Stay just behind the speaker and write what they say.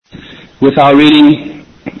with our reading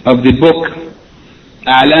of the book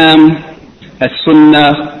أعلام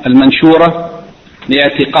السنة المنشورة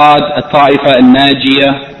لاعتقاد الطائفة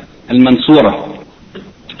الناجية المنصورة.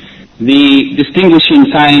 The distinguishing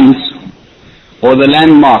signs or the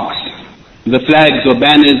landmarks, the flags or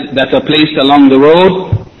banners that are placed along the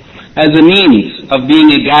road as a means of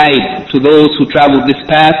being a guide to those who travel this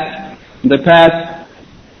path, the path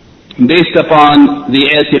based upon the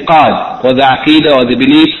i'tiqad or the aqidah or the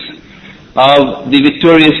beliefs of the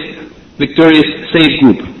victorious saved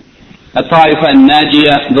group. At-Ta'ifa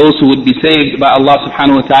al-Najiyah, those who would be saved by Allah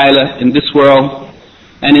subhanahu wa ta'ala in this world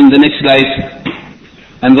and in the next life,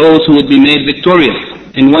 and those who would be made victorious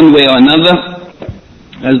in one way or another,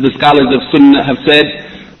 as the scholars of Sunnah have said,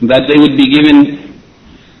 that they would be given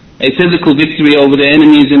a physical victory over their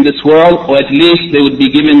enemies in this world, or at least they would be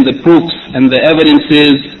given the proofs and the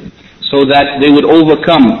evidences so that they would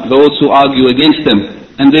overcome those who argue against them,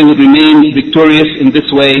 and they would remain victorious in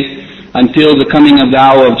this way until the coming of the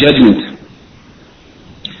hour of judgment.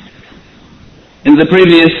 In the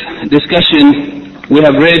previous discussion, we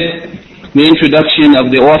have read the introduction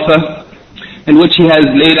of the author, in which he has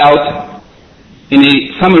laid out in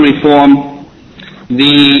a summary form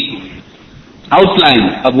the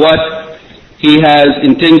outline of what he has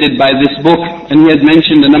intended by this book, and he has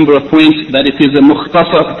mentioned a number of points, that it is a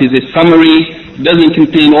mukhtasar, it is a summary, it doesn't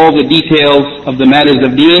contain all the details of the matters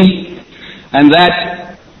of deen, and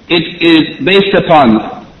that it is based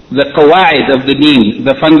upon the qawaid of the deen,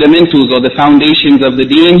 the fundamentals or the foundations of the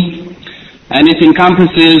deen, and it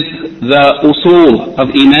encompasses the usul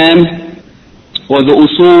of iman, or the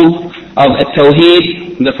usul of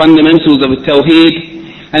at-tawheed, the fundamentals of at-tawheed,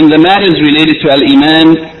 and the matters related to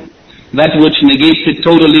al-iman, that which negates it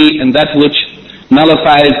totally and that which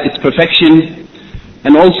nullifies its perfection.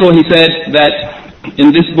 And also he said that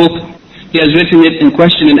in this book he has written it in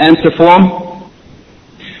question and answer form,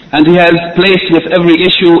 and he has placed with every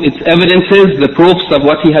issue its evidences, the proofs of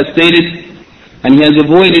what he has stated, and he has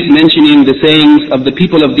avoided mentioning the sayings of the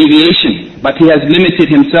people of deviation, but he has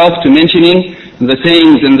limited himself to mentioning the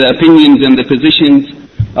sayings and the opinions and the positions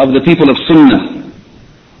of the people of Sunnah.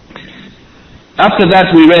 After that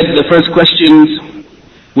we read the first questions,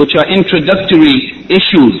 which are introductory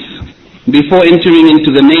issues before entering into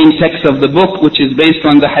the main text of the book, which is based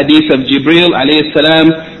on the hadith of Jibreel alayhi salam,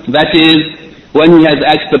 that is, when he has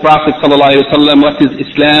asked the Prophet ﷺ, what is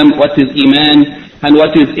Islam, what is Iman, and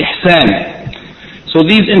what is Ihsan. So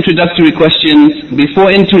these introductory questions, before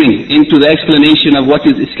entering into the explanation of what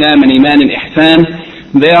is Islam and Iman and Ihsan,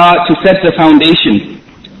 they are to set the foundation.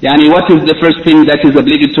 Yani, what is the first thing that is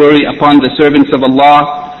obligatory upon the servants of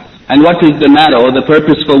Allah, and what is the matter or the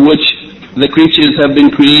purpose for which the creatures have been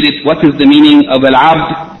created, what is the meaning of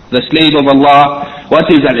al-abd, the slave of Allah, what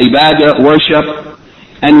is al-ibadah, worship,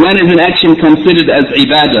 and when is an action considered as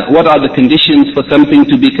ibadah? What are the conditions for something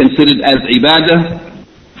to be considered as ibadah?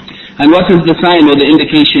 And what is the sign or the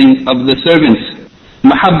indication of the servant's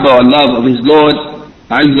mahabba or love of his Lord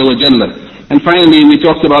Azza wa Jalla? And finally we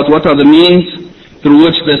talked about what are the means through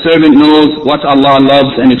which the servant knows what Allah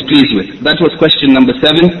loves and is pleased with. That was question number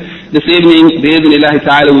 7. This evening, bi-idhnillahi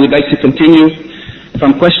ta'ala, we would like to continue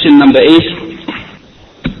from question number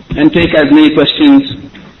 8 and take as many questions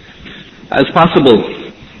as possible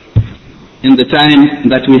in the time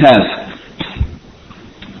that we have.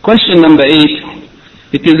 Question number 8,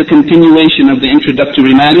 it is a continuation of the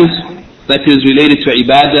introductory matters that is related to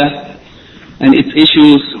ibadah and its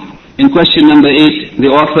issues. In question number 8, the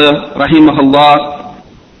author, rahimahullah,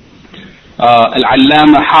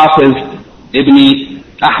 Al-Allama Hafiz Ibn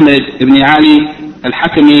Ahmed Ibn Ali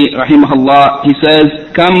Al-Hakami, rahimahullah, he says,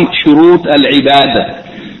 Kam shurut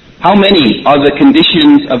al-ibadah. How many are the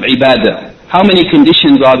conditions of ibadah? How many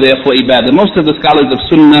conditions are there for ibadah? Most of the scholars of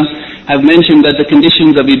Sunnah have mentioned that the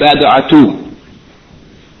conditions of ibadah are 2.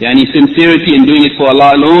 Yani sincerity in doing it for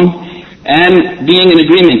Allah alone, and being in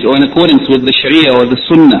agreement or in accordance with the Sharia or the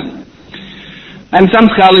Sunnah. And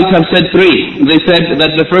some scholars have said 3. They said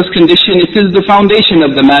that the first condition, it is the foundation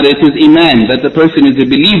of the matter, it is iman, that the person is a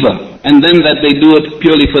believer, and then that they do it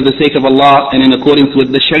purely for the sake of Allah and in accordance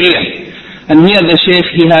with the Sharia. And here the Shaykh,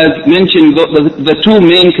 he has mentioned the 2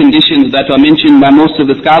 main conditions that are mentioned by most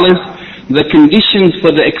of the scholars, the conditions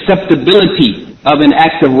for the acceptability of an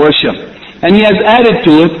act of worship. And he has added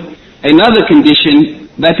to it another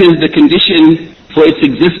condition, that is the condition for its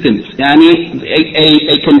existence. Yani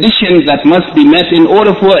a condition that must be met in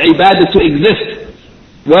order for ibadah to exist.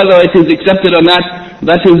 Whether it is accepted or not,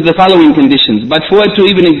 that is the following conditions. But for it to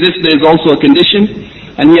even exist, there is also a condition.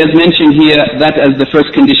 And he has mentioned here that as the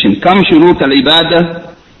first condition. Kam shurut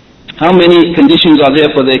al-ibadah. How many conditions are there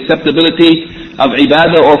for the acceptability of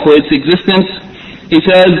ibadah or for its existence? He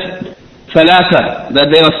says, ثلاثة, that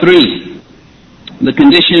there are three. The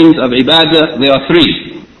conditions of ibadah, there are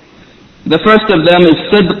three. The first of them is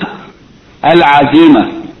صدق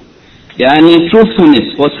al-azima, yani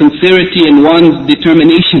truthfulness or sincerity in one's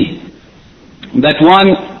determination. That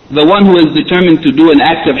the one who is determined to do an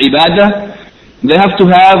act of ibadah, they have to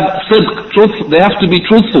have sidq, truth, they have to be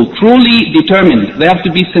truthful, truly determined. They have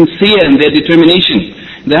to be sincere in their determination.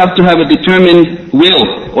 They have to have a determined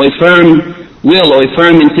will or a firm will or a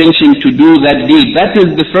firm intention to do that deed. That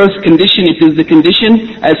is the first condition. It is the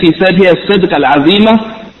condition, as he said here, sidq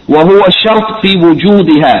al-azima, وَهُوَ الشَّرْطِ فِي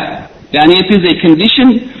وُجُودِهَا. Yani it is a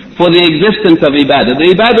condition for the existence of ibadah.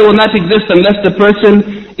 The ibadah will not exist unless the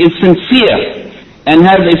person is sincere and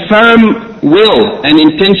has a firm will and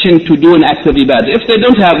intention to do an act of ibadah. If they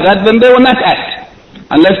don't have that, then they will not act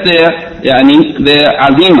unless they're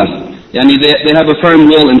azima. They have a firm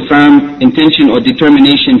will and firm intention or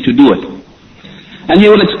determination to do it. And he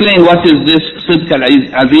will explain what is this sidq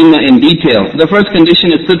al-azima in detail. The first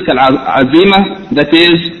condition is sidq al-azima, that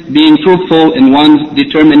is being truthful in one's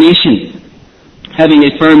determination, having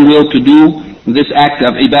a firm will to do this act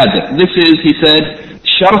of ibadah. This is, he said,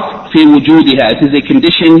 shart fi wujudiha. It is a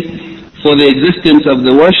condition for the existence of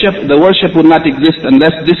the worship. The worship will not exist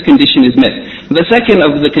unless this condition is met. The second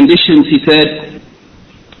of the conditions, he said,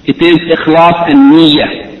 it is ikhlas and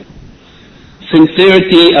niyyah,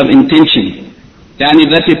 sincerity of intention. That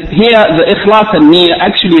here the ikhlas and niyyah,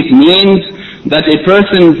 actually it means that a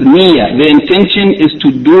person's niyyah, the intention is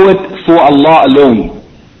to do it for Allah alone.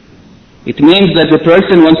 It means that the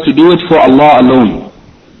person wants to do it for Allah alone.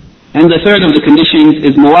 And the third of the conditions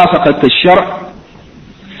is muwafaqat al-shar',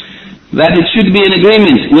 that it should be in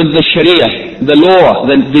agreement with the sharia, the law,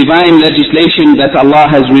 the divine legislation that Allah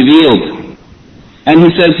has revealed. And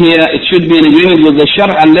he says here, it should be in agreement with the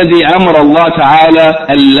shar' alladhi amara Allah ta'ala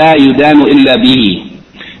alla yudanu illa bihi.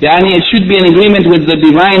 It should be in agreement with the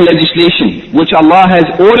divine legislation, which Allah has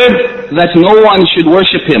ordered that no one should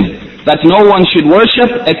worship Him, that no one should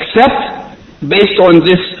worship except based on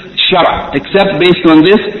this shar', except based on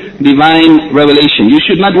this divine revelation. You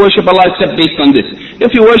should not worship Allah except based on this.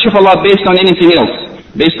 If you worship Allah based on anything else,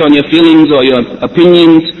 based on your feelings or your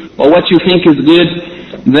opinions or what you think is good,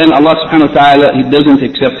 then Allah subhanahu wa ta'ala, He doesn't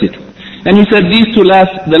accept it. And he said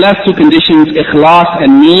the last two conditions, ikhlas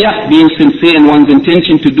and niyyah, being sincere in one's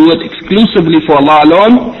intention to do it exclusively for Allah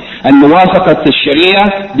alone, and muwafaqat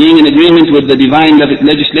al-sharia, being in agreement with the divine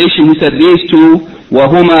legislation. He said these two,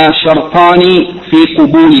 وَهُمَا شَرْطَانِ فِي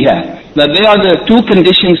قُبُولِهَا, that they are the two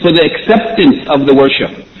conditions for the acceptance of the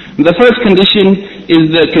worship. The first condition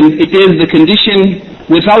is the condition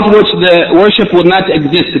without which the worship will not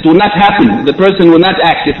exist. It will not happen. The person will not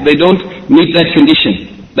act if they don't meet that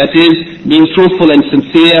condition. That is, being truthful and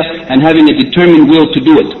sincere and having a determined will to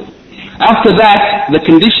do it. After that, the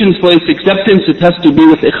conditions for its acceptance, it has to be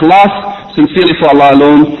with ikhlas, sincerely for Allah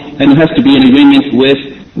alone, and it has to be in agreement with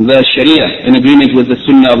the sharia, in agreement with the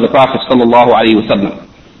sunnah of the Prophet sallallahu alaihi wasallam.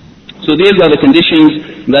 So these are the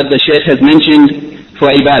conditions that the Shaykh has mentioned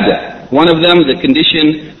for ibadah. One of them, the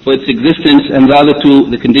condition for its existence, and the other two,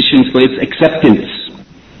 the conditions for its acceptance.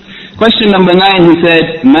 Question number 9, he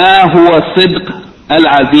said, ما هو صدق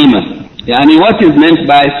العزيمة? What is meant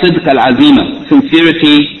by صدق العزيمة?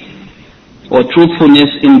 Sincerity or truthfulness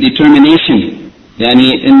in determination,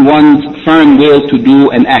 in one's firm will to do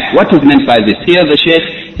an act. What is meant by this? Here the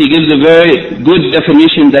Shaykh, he gives a very good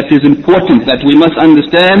definition that is important, that we must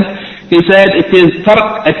understand. He said it is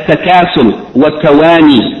ترك التكاسل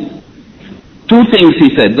والتواني. Two things,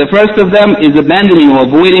 he said. The first of them is abandoning or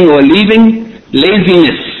avoiding or leaving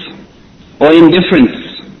laziness or indifference.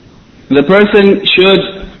 The person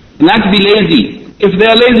should not be lazy. If they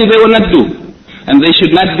are lazy, they will not do. And they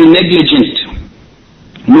should not be negligent,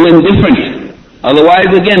 nor indifferent. Otherwise,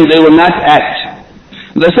 again, they will not act.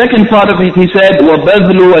 The second part of it, he said,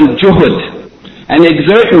 وَبَذْلُ الْجُهُدِ, and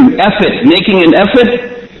exerting effort, making an effort,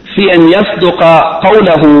 في أن يصدق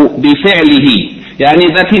قوله بفعله.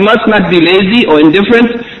 That he must not be lazy or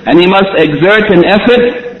indifferent, and he must exert an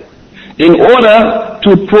effort in order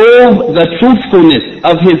to prove the truthfulness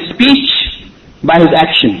of his speech by his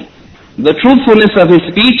action. The truthfulness of his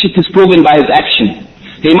speech, it is proven by his action.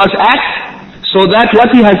 He must act so that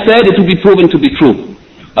what he has said, it will be proven to be true.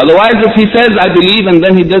 Otherwise, if he says, I believe, and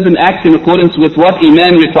then he doesn't act in accordance with what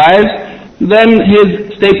Iman requires, then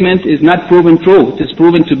his statement is not proven true. It is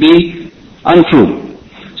proven to be untrue.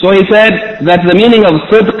 So he said that the meaning of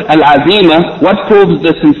sidq al-azima, what proves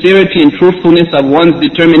the sincerity and truthfulness of one's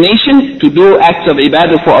determination to do acts of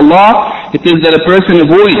ibadah for Allah, it is that a person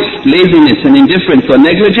avoids laziness and indifference or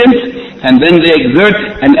negligence, and then they exert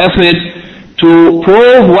an effort to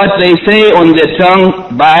prove what they say on their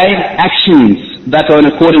tongue by actions that are in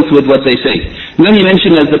accordance with what they say. And then he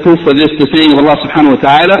mentioned as the proof for this the saying of Allah subhanahu wa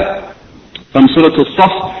ta'ala from Surah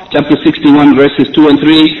Al-Saf, chapter 61, verses 2 and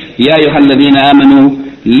 3, يَا أَيُّهَا الَّذِينَ آمَنُوا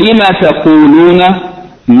لِمَا تَقُولُونَ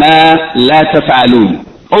مَا لَا تَفْعَلُونَ.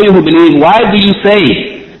 O you who believe, why do you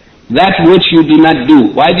say that which you do not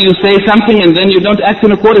do? Why do you say something and then you don't act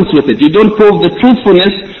in accordance with it? You don't prove the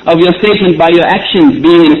truthfulness of your statement by your actions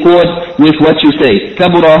being in accord with what you say.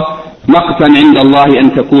 كَبُرَ مَقْتًا عِنْدَ اللَّهِ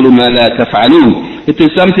أَن تَقُولُوا مَا لَا تَفْعَلُونَ. It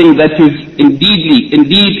is something that is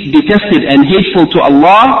indeed detested and hateful to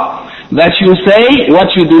Allah, that you say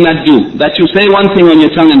what you do not do. That you say one thing on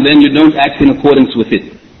your tongue and then you don't act in accordance with it.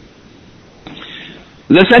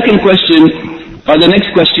 The second question, or the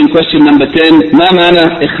next question, question number 10, ما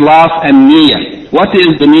معنى إخلاص النية? What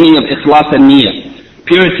is the meaning of إخلاص النية?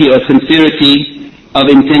 Purity or sincerity of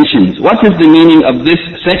intentions. What is the meaning of this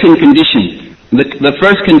second condition? The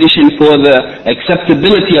first condition for the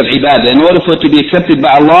acceptability of ibadah. In order for it to be accepted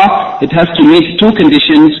by Allah, it has to meet two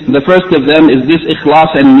conditions. The first of them is this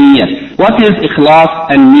إخلاص النية. What is إخلاص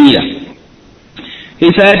النية? He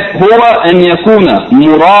said, هو أن يكون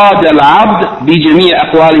مراد العبد بجميع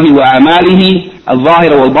أقواله وأعماله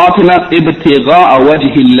الظاهرة والباطنة ابتغاء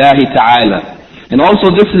وجه الله تعالى. And also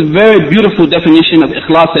this is a very beautiful definition of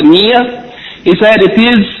إخلاص النية. He said it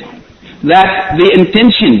is that the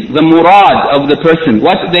intention, the murad of the person,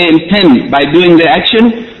 what they intend by doing their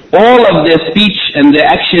action, all of their speech and their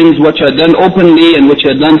actions which are done openly and which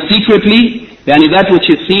are done secretly, yani that which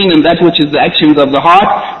is seen and that which is the actions of the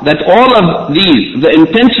heart, that all of these, the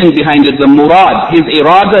intention behind it, the murad, his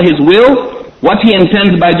irada, his will, what he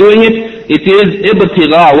intends by doing it, it is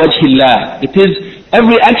ibtigha wajhillah. It is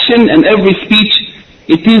every action and every speech,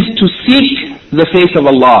 it is to seek the face of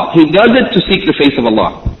Allah. He does it to seek the face of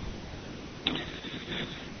Allah.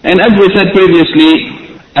 And as we said previously,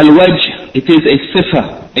 al-wajh, it is a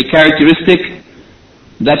sifa, a characteristic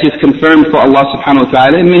that is confirmed for Allah subhanahu wa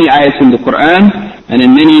ta'ala in many ayats in the Quran and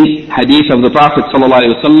in many hadith of the Prophet sallallahu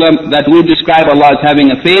alaihi wasallam that we describe Allah as having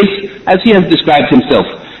a face as He has described Himself.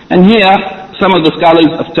 And here, some of the scholars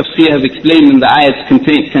of tafsir have explained in the ayats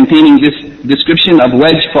containing this description of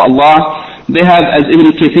wajh for Allah. They have, as Ibn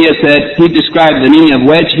Kathir said, he described the meaning of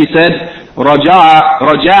wajh, he said,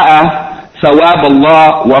 raja'a ثواب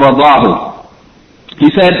الله ورضاه. He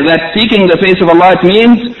said that seeking the face of Allah, it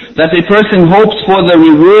means that a person hopes for the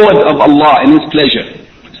reward of Allah and His pleasure.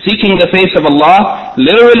 Seeking the face of Allah,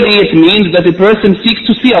 literally it means that a person seeks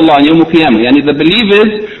to see Allah on Yawm al-Qiyamah. Yani the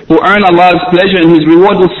believers who earn Allah's pleasure and His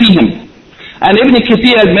reward will see Him. And Ibn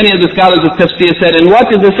Kathir, as many of the scholars of tafsir said, and what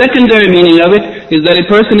is the secondary meaning of it, is that a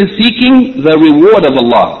person is seeking the reward of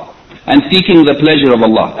Allah and seeking the pleasure of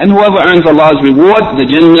Allah. And whoever earns Allah's reward, the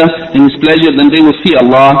Jannah, and His pleasure, then they will see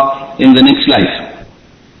Allah in the next life.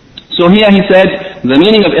 So here he said, the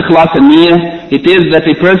meaning of ikhlas al-niyyah, it is that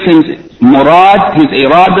a person's murad, his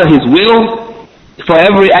irada, his will, for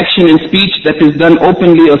every action and speech that is done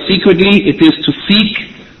openly or secretly, it is to seek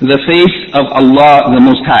the face of Allah the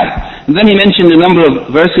Most High. And then he mentioned a number of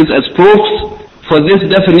verses as proofs for this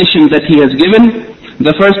definition that he has given.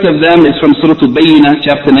 The first of them is from Surah Al-Bayyinah,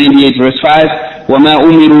 chapter 98, verse 5. وَمَا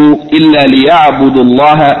أُمِرُوا إِلَّا لِيَعْبُدُوا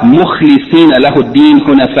اللَّهَ مُخْلِصِينَ لَهُ الدِّينَ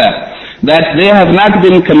حُنَفَاءَ. That they have not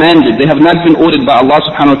been commanded, they have not been ordered by Allah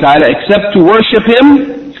subhanahu wa ta'ala except to worship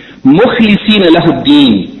Him مُخْلِصِينَ لَهُ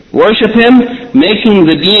الدِّينَ. Worship Him, making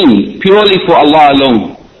the deen purely for Allah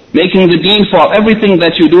alone. Making the deen for everything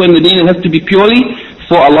that you do in the deen, it has to be purely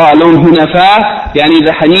for Allah alone. Hunafa, yani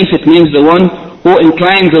the hanif, it means the one who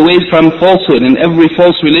inclines away from falsehood and every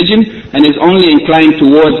false religion and is only inclined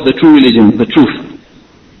towards the true religion, the truth.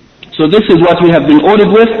 So this is what we have been ordered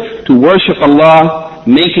with, to worship Allah,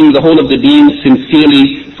 making the whole of the deen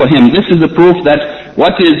sincerely for Him. This is the proof that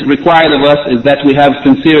what is required of us is that we have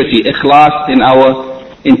sincerity, ikhlas in our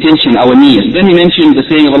intention, our niyyah. Then he mentioned the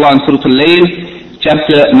saying of Allah in Surah Al-Layl,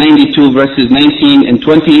 chapter 92, verses 19 and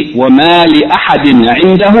 20, وَمَا لِأَحَدٍ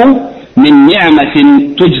عِنْدَهُ مِنْ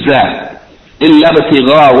نِعْمَةٍ تُجْزَى إِلَّا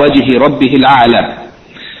ابْتِغَاءَ وَجْهِ رَبِّهِ الْأَعْلَى.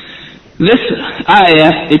 This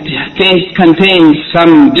ayah, it contains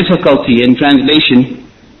some difficulty in translation,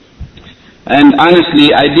 and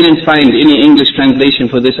honestly I didn't find any English translation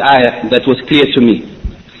for this ayah that was clear to me.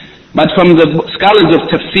 But from the scholars of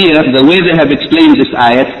tafsir, the way they have explained this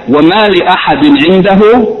ayah, وَمَا لِأَحَدٍ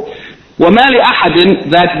عِنْدَهُ, وَمَا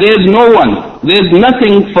لِأَحَدٍ, that there's no one, there's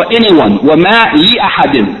nothing for anyone. وَمَا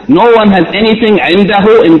لِأَحَدٍ, no one has anything عِنْدَهُ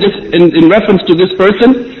in reference to this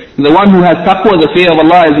person, the one who has taqwa, the fear of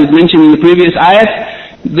Allah, as is mentioned in the previous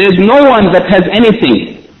ayat. there's no one that has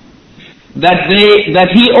anything that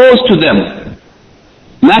he owes to them.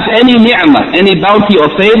 Not any ni'mah, any bounty or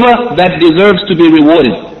favor that deserves to be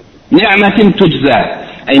rewarded. Ni'matin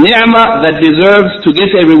tujza. A ni'mah that deserves to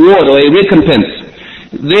get a reward or a recompense.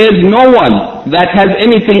 There's no one that has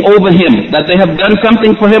anything over him, that they have done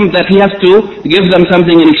something for him that he has to give them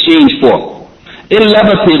something in exchange for. إِلَّا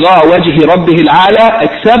بَطِغَاءَ وَجْهِ رَبِّهِ الْعَالَى,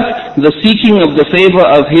 except the seeking of the favor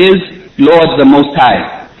of his Lord the Most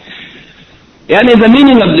High. Yani the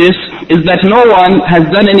meaning of this is that no one has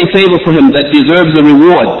done any favor for him that deserves a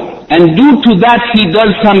reward. And due to that he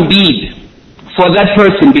does some deed for that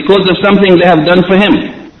person because of something they have done for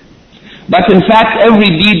him. But in fact,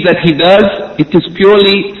 every deed that he does, it is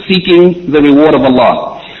purely seeking the reward of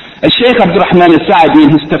Allah. Shaykh Abdul Rahman al-Sa'di,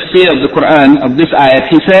 in his tafsir of the Quran, of this ayat,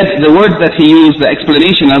 he said, the word that he used, the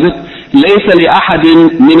explanation of it, لَيْسَ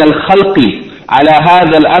لِأَحَدٍ مِنَ الْخَلْقِ عَلَى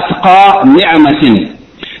هَذَا الْأَتْقَى نِعْمَةٍ.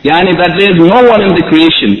 Yani that there is no one in the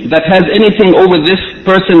creation that has anything over this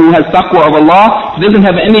person who has taqwa of Allah, doesn't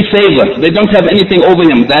have any favor, they don't have anything over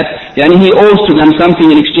him, that yani he owes to them something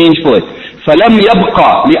in exchange for it. فَلَمْ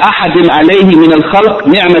يَبْقَى لِأَحَدٍ عَلَيْهِ مِنَ الْخَلْقِ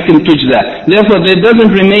نِعْمَةٍ تُجْزَى. Therefore there doesn't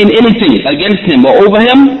remain anything against him or over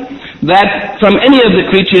him that from any of the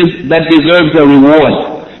creatures that deserves a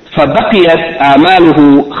reward. فَبَقِيَتْ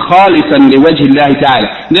آمَالُهُ خَالِصًا لِوَجْهِ اللَّهِ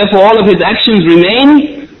تَعَالَى. Therefore all of his actions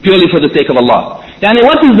remain purely for the sake of Allah. Yani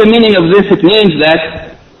what is the meaning of this? It means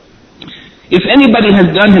that if anybody has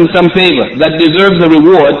done him some favor that deserves a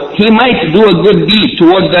reward, he might do a good deed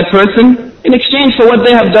towards that person in exchange for what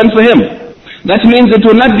they have done for him. That means it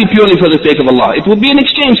will not be purely for the sake of Allah. It will be in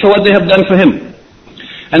exchange for what they have done for him.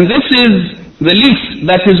 And this is the least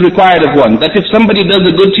that is required of one. That if somebody does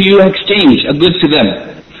a good to you, exchange a good to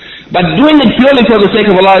them. But doing it purely for the sake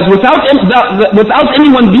of Allah is without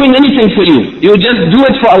anyone doing anything for you. You just do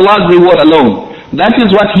it for Allah's reward alone. That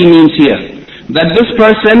is what he means here. That this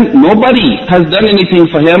person, nobody has done anything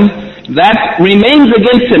for him that remains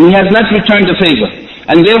against him. He has not returned the favor.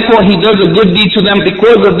 And therefore he does a good deed to them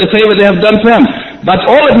because of the favor they have done for him. But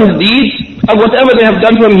all of his deeds, of whatever they have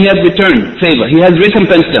done for him, he has returned favor. He has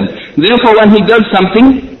recompensed them. Therefore when he does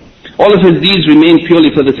something, all of his deeds remain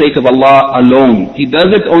purely for the sake of Allah alone. He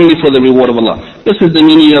does it only for the reward of Allah. This is the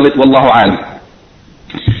meaning of it, Wallahu a'lam.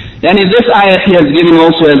 Yani this ayah he has given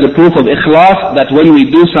also as a proof of ikhlas, that when we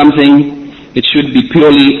do something, it should be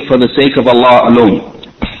purely for the sake of Allah alone.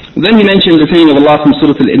 Then he mentioned the saying of Allah from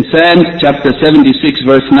Surah Al-Insan, chapter 76,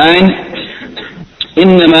 verse 9,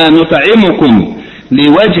 إِنَّمَا نُطْعِمُكُمْ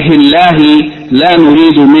لِوَجْهِ اللَّهِ لَا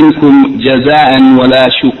نُرِيدُ مِنْكُمْ جَزَاءً وَلَا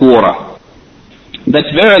شُكُورًا. That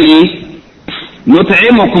verily,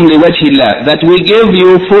 نُطْعِمُكُمْ لِوَجْهِ اللَّهِ, that we give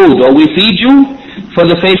you food or we feed you for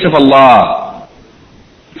the face of Allah,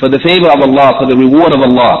 for the favor of Allah, for the reward of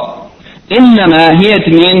Allah. إِنَّمَا, here it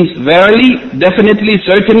means verily, definitely,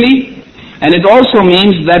 certainly, and it also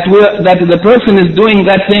means that the person is doing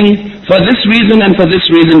that thing for this reason and for this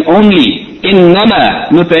reason only. إِنَّمَا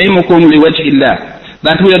نُطْعِمُكُمْ لِوَجْهِ اللَّهِ,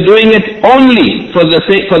 that we are doing it only for the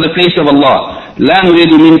face of Allah. لَا نُرِيدُ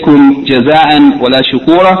مِنْكُمْ جَزَاءً وَلَا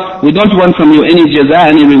شُكُورًا. We don't want from you any jaza,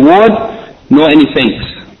 any reward, nor any thanks.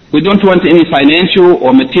 We don't want any financial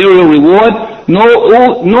or material reward,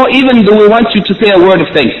 nor even do we want you to say a word of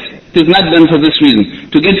thanks. It is not done for this reason,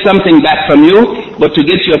 to get something back from you, but to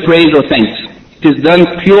get your praise or thanks. It is done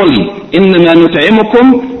purely. إِنَّمَا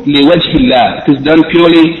نُطْعِمُكُمْ لِوَجْهِ اللَّهِ. It is done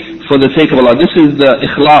purely for the sake of Allah. This is the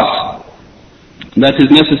ikhlas that is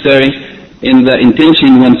necessary in the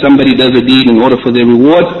intention when somebody does a deed in order for their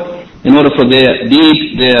reward, in order for their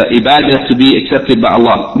deed, their ibadah to be accepted by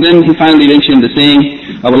Allah. Then he finally mentioned the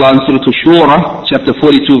saying of Allah in Surah Shura, chapter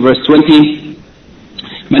 42, verse 20,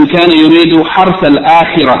 من كان يريد حرث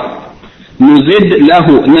الآخرة نزد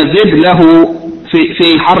له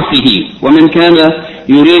في حرثه ومن كان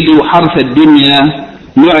يريد حرث الدنيا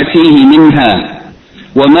نعطيه منها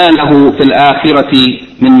وما له في الآخرة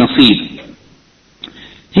من نصيب.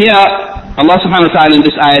 Here Allah subhanahu wa ta'ala in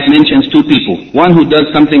this ayat mentions two people. One who does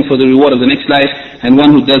something for the reward of the next life, and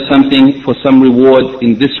one who does something for some reward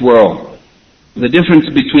in this world. The difference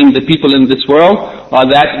between the people in this world are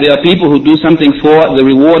that there are people who do something for the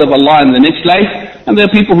reward of Allah in the next life, and there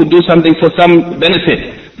are people who do something for some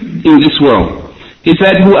benefit in this world. He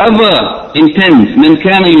said, whoever intends, من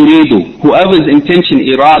كان يريد, whoever's intention,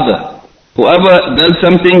 irada, whoever does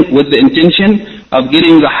something with the intention of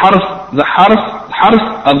getting the harf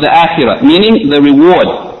of the akhirah, meaning the reward,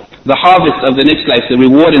 the harvest of the next life, the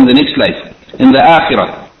reward in the next life, in the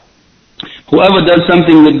akhirah. Whoever does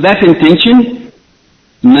something with that intention,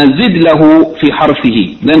 نَزِدْ لَهُ فِي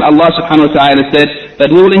حَرْفِهِ. Then Allah subhanahu wa ta'ala said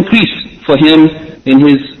that we will increase for him in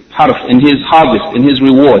his harf, in his harvest, in his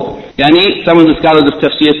reward. Yani, some of the scholars of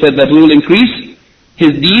tafsir said that we will increase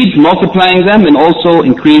his deeds, multiplying them, and also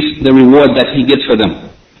increase the reward that he gets for them.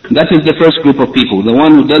 That is the first group of people, the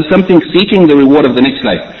one who does something seeking the reward of the next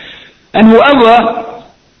life. And whoever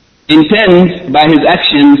intends by his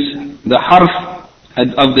actions the harf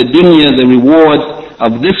of the dunya, the reward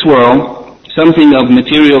of this world, something of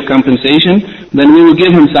material compensation, then we will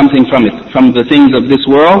give him something from it, from the things of this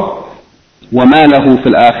world. وَمَا لَهُ فِي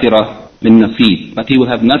الْآخِرَةِ مِن نَصِيبٍ. But he will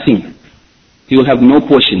have nothing. He will have no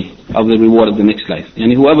portion of the reward of the next life.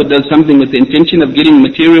 And whoever does something with the intention of getting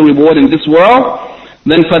material reward in this world,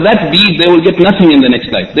 then for that deed they will get nothing in the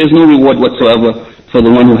next life. There's no reward whatsoever for the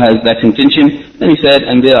one who has that intention. Then he said,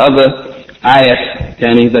 and there are other ayat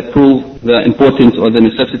that prove the importance or the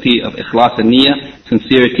necessity of ikhlas and niyyah,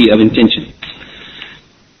 sincerity of intention.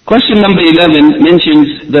 Question number 11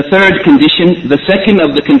 mentions the third condition, the second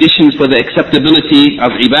of the conditions for the acceptability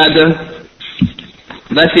of ibadah.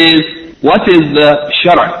 That is, what is the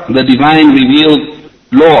shara', the divine revealed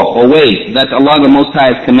law or way that Allah the Most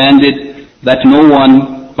High has commanded that no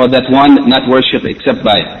one or that one not worship except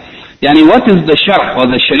by it? Yani, what is the shara' or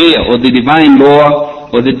the sharia or the divine law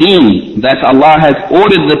or the deen that Allah has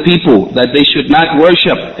ordered the people that they should not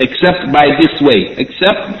worship except by this way,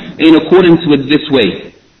 except in accordance with this way?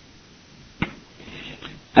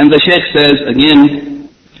 And the Shaykh says again,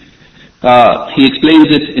 he explains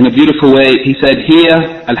it in a beautiful way. He said,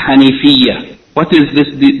 here al-Hanifiyyah. What is this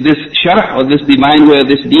shara' or this divine way, or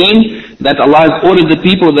this deen that Allah has ordered the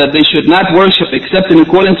people that they should not worship except in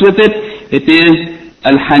accordance with it? It is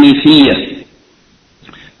al-Hanifiyyah.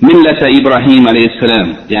 Millata Ibrahim alayhi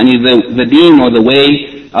salam. Yani the deen or the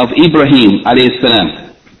way of Ibrahim alayhi salam.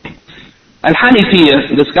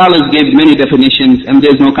 Al-Hanifiyyah, the scholars gave many definitions and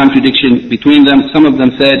there's no contradiction between them. Some of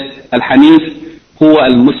them said, Al-Hanif huwa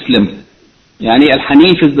al-Muslim. Yani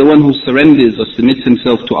Al-Hanif is the one who surrenders or submits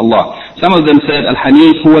himself to Allah. Some of them said,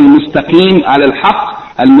 Al-Hanif huwa al-Mustaqim ala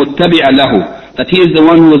al-Haq al-Muttabi'a lahu. That he is the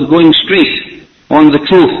one who is going straight on the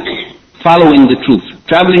truth, following the truth,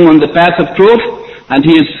 traveling on the path of truth, and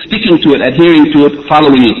he is sticking to it, adhering to it,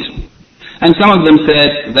 following it. And some of them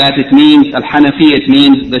said that it means, Al-Hanafiyyah, it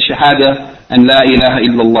means the Shahada and La ilaha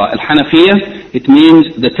illallah. Al-Hanafiyyah, it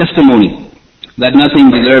means the testimony that nothing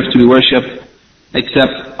deserves to be worshipped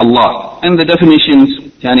except Allah. And the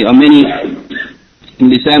definitions are many. In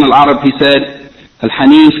Lisan al-Arab he said,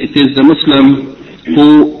 Al-Hanif, it is the Muslim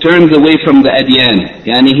who turns away from the adyan.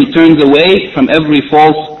 He turns away from every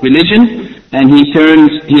false religion and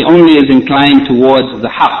he only is inclined towards the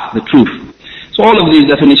haqq, the truth. So all of these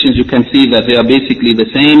definitions, you can see that they are basically the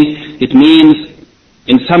same. It means,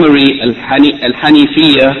 in summary,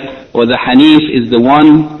 Al-Hanifiyyah or the Hanif is the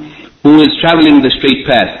one who is traveling the straight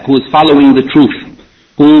path, who is following the truth,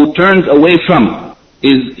 who turns away from,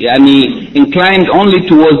 is inclined only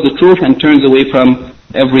towards the truth and turns away from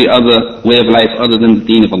every other way of life other than the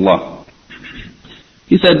deen of Allah.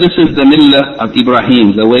 He said this is the millah of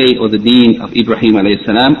Ibrahim, the way or the deen of Ibrahim alayhi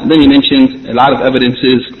salam. Then he mentions a lot of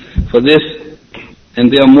evidences for this. And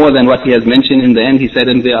there are more than what he has mentioned. In the end, he said,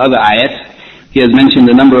 and there are other ayats. He has mentioned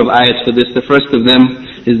a number of ayats for this. The first of them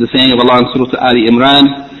is the saying of Allah in Surah Ali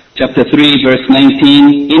Imran, chapter 3, verse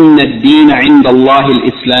 19, إِنَّ الدِّينَ عِنْدَ اللَّهِ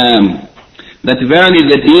الْإِسْلَامِ. That verily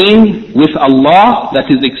the deen with Allah, that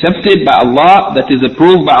is accepted by Allah, that is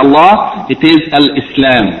approved by Allah, it is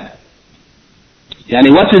al-Islam.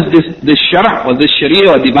 What is this shara' or this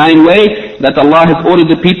sharia or divine way that Allah has ordered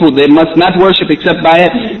the people they must not worship except by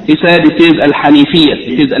it? He said it is al-Hanifiyyah,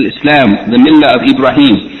 it is al-Islam, the millah of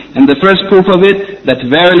Ibrahim. And the first proof of it, that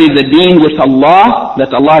verily the deen with Allah,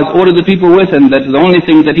 that Allah has ordered the people with, and that the only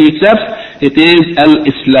thing that He accepts, it is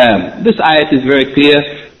al-Islam. This ayat is very clear.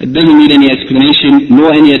 It doesn't need any explanation,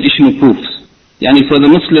 nor any additional proofs. For the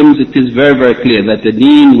Muslims, it is very, very clear that the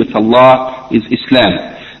deen with Allah is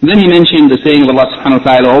Islam. Then he mentioned the saying of Allah subhanahu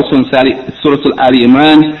wa ta'ala also in Surah Ali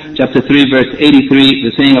Imran, chapter 3, verse 83,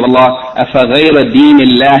 the saying of Allah, أَفَغَيْرَ دِينِ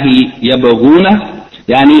اللَّهِ يَبْغُونَ.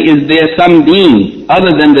 Is there some deen other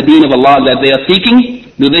than the deen of Allah that they are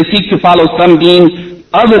seeking? Do they seek to follow some deen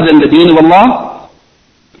other than the deen of Allah?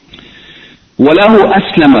 وَلَهُ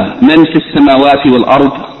أَسْلَمَ مَنْ فِي السَّمَاوَاتِ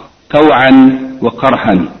وَالْأَرْضِ طَوْعًا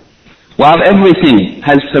وَكَرْهًا. While everything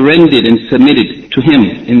has surrendered and submitted to Him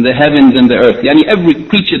in the heavens and the earth. Every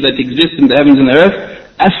creature that exists in the heavens and the earth,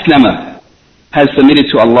 aslama, has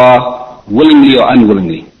submitted to Allah willingly or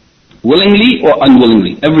unwillingly. Willingly or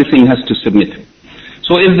unwillingly. Everything has to submit.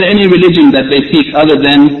 So is there any religion that they seek other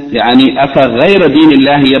than, أَفَغَيْرَ دِينِ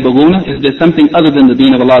اللَّهِ يَبْغُونَ? Is there something other than the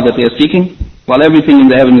deen of Allah that they are seeking? While everything in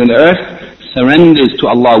the heavens and the earth surrenders to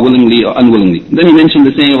Allah willingly or unwillingly. Then he mentioned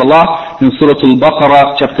the saying of Allah in Surah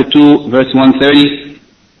Al-Baqarah, chapter 2, verse 130.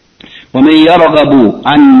 وَمَنْ يَرْغَبُ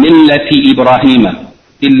عَنْ مِلَّةِ إِبْرَاهِيمَ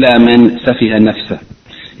إِلَّا مَنْ سَفِهَ نَفْسَهُ.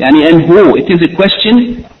 Yani, and who? It is a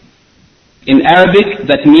question in Arabic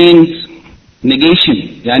that means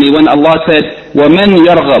negation. Yani, when Allah said, وَمَنْ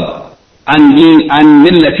يَرْغَبُ عن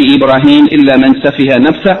ملة إبراهيم إلا من سفه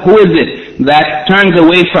نفسه. Who is it that turns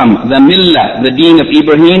away from the millah, the deen of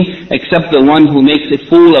Ibrahim, except the one who makes a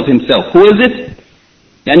fool of himself? Who is it?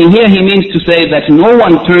 And here he means to say that no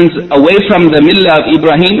one turns away from the millah of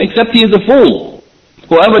Ibrahim except he is a fool.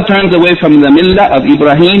 Whoever turns away from the millah of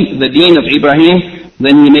Ibrahim, the deen of Ibrahim,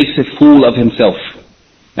 then he makes a fool of himself.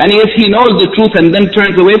 And if he knows the truth and then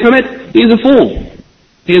turns away from it, he is a fool.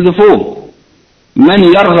 He is a fool. من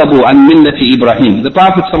يرغب عن ملة إبراهيم. The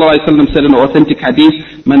Prophet ﷺ said in an authentic hadith,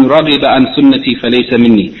 من رغب عن سنتي فليس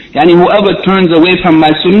مني. Yani, whoever turns away from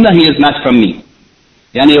my sunnah, he is not from me.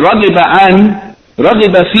 Yani, رغب عن,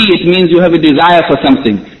 رغب في, it means you have a desire for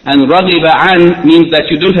something. And رغب عن means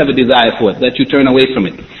that you don't have a desire for it, that you turn away from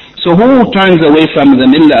it. So who turns away from the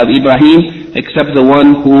millah of Ibrahim except the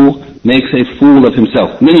one who makes a fool of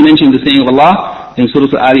himself? Then he mentioned the saying of Allah in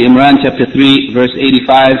Surah Ali Imran chapter 3 verse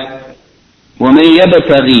 85. وَمَنْ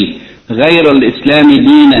يَبْتَغِي غَيْرَ الْإِسْلَامِ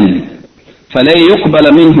دِينًا فَلَا يُقْبَلَ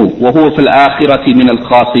مِنْهُ وَهُوَ فِي الْآخِرَةِ مِنَ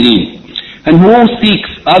الْخَاسِرِينَ. And who seeks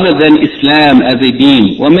other than Islam as a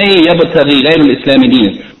deen? وَمَنْ يَبْتَغِي غَيْرَ الْإِسْلَامِ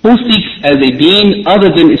دِينًا. Who seeks as a deen other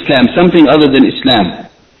than Islam, something other than Islam?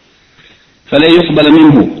 فَلَا يُقْبَلَ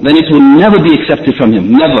مِنْهُ. Then it will never be accepted from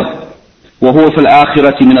him, never. وَهُوَ فِي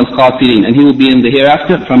الْآخِرَةِ مِنَ الْخَاسِرِينَ. And he will be in the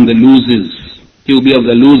hereafter from the losers. He will be of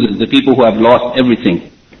the losers, the people who have lost everything.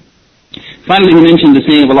 Finally, he mentioned the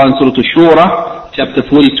saying of Allah in Surah Al-Shura, chapter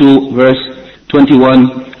 42, verse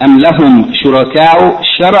 21. أَمْ لَهُمْ شُرَكَاءُ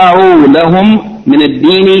شَرَعُوا لَهُمْ مِنَ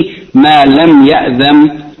الدِّينِ مَا لَمْ يَأْذَنْ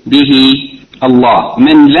بِهِ اللَّهِ.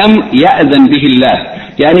 مَنْ لَمْ يَأْذَنْ بِهِ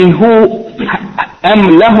اللَّهِ. Yani, who,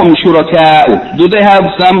 أَمْ لَهُمْ شُرَكَاءُ. Do they have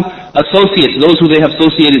some associates, those who they have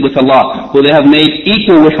associated with Allah, who they have made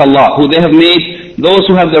equal with Allah, who they have made those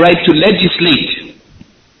who have the right to legislate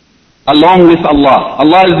along with Allah.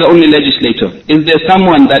 Allah is the only legislator. Is there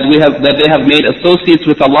someone that they have made associates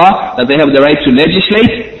with Allah, that they have the right to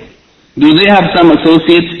legislate? Do they have some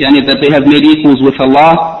associates, yani, that they have made equals with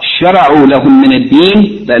Allah? شَرَعُوا لَهُم مِّنَ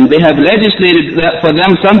الدِّينِ. Then they have legislated for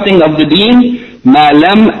them something of the deen. مَا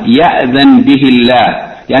لَمْ يَأْذَنْ بِهِ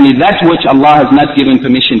اللَّهِ. Yani, that which Allah has not given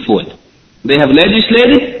permission for it. They have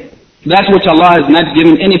legislated that which Allah has not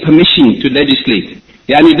given any permission to legislate.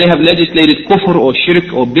 Yani, they have legislated kufr or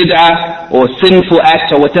shirk or bid'ah or sinful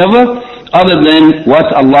acts or whatever other than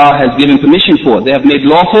what Allah has given permission for. They have made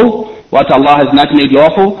lawful what Allah has not made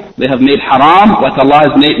lawful. They have made haram what Allah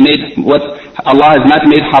has what Allah has not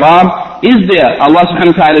made haram. Is there, Allah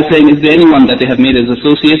subhanahu wa ta'ala is saying, is there anyone that they have made as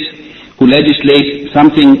associates who legislate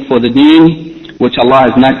something for the deen which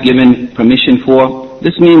Allah has not given permission for?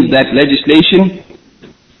 This means that legislation,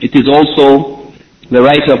 it is also the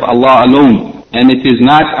right of Allah alone. And it is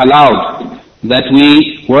not allowed that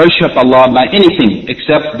we worship Allah by anything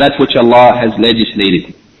except that which Allah has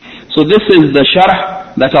legislated. So this is the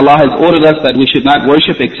sharh that Allah has ordered us that we should not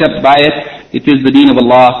worship except by it. It is the deen of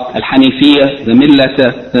Allah, al-Hanifiyya, the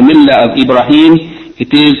millah of Ibrahim.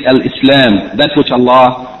 It is al-Islam, that which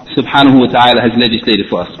Allah subhanahu wa ta'ala has legislated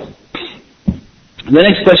for us. The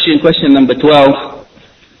next question, question number 12.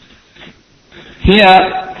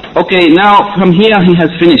 Here, okay, now from here he has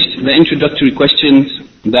finished the introductory questions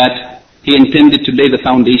that he intended to lay the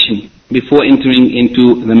foundation before entering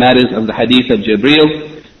into the matters of the hadith of Jibreel,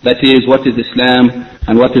 that is, what is Islam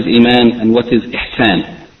and what is Iman and what is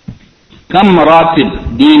Ihsan. Kam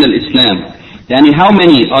maratib deen al-Islam. Yani, how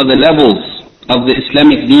many are the levels of the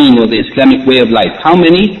Islamic deen or the Islamic way of life? How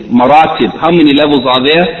many maratib, how many levels are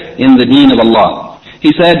there in the deen of Allah?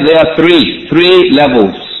 He said there are three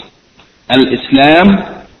levels.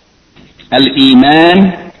 Al-Islam,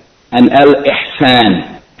 Al-Iman, and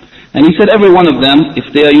Al-Ihsan. And he said every one of them, if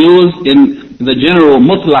they are used in the general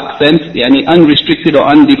mutlaq sense, yani unrestricted or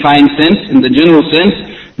undefined sense, in the general sense,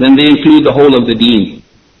 then they include the whole of the deen.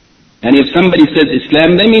 And if somebody says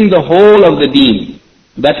Islam, they mean the whole of the deen.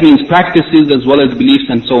 That means practices as well as beliefs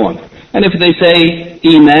and so on. And if they say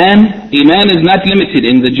Iman, Iman is not limited.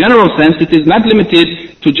 In the general sense, it is not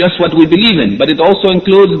limited to just what we believe in, but it also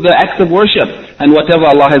includes the acts of worship and whatever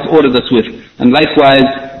Allah has ordered us with. And likewise,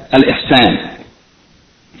 Al-Ihsan.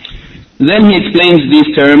 Then he explains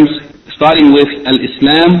these terms, starting with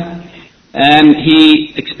Al-Islam, and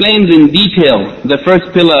he explains in detail the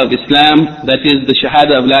first pillar of Islam, that is the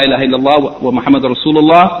Shahada of La ilaha illallah wa Muhammad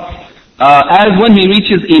Rasulullah. As when he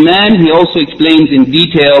reaches Iman, he also explains in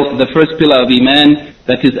detail the first pillar of Iman,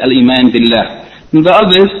 that is Al-Iman Billah. And the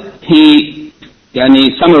others, he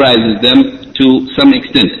summarizes them to some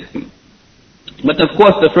extent. But of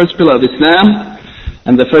course, the first pillar of Islam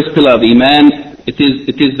and the first pillar of Iman, it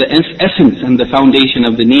is the essence and the foundation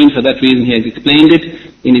of the deen. For that reason, he has explained it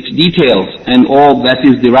in its details and all that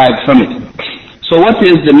is derived from it. So what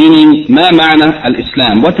is the meaning, ما معنى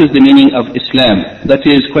الإسلام? What is the meaning of Islam? That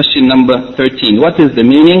is question number 13. What is the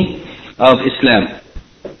meaning of Islam?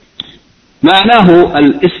 معناه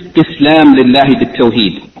الاستسلام لله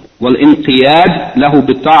بالتوحيد والانقياد له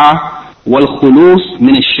بالطاعة والخلوص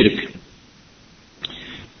من الشرك.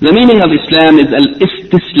 The meaning of Islam is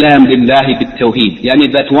al-istislam lillahi bit-tawheed,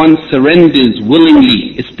 yani that one surrenders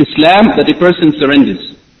willingly. Istislam, that a person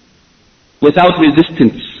surrenders without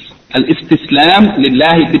resistance. Al-istislam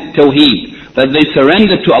lillahi bit-tawheed, that they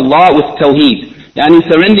surrender to Allah with tawheed, yani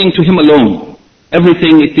surrendering to Him alone.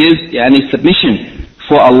 Everything it is, yani submission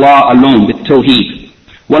for Allah alone, bit-tawheed.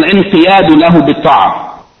 Wal-inqiyadu lahu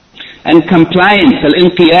bit-ta'a. And compliance,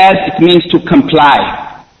 al-inqiyad, it means to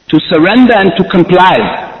comply, to surrender and to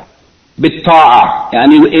comply. بالطاعة,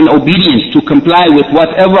 يعني in obedience, to comply with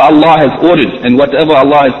whatever Allah has ordered and whatever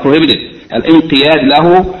Allah has prohibited. الانقياد له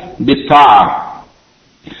بالطاعة.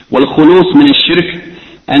 والخلوص من الشرك,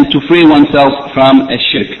 and to free oneself from a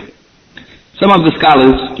shirk. Some of the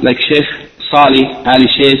scholars, like Sheikh Salih Ali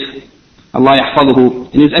Sheikh, Allah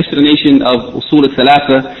yahfaظhu, in his explanation of Usul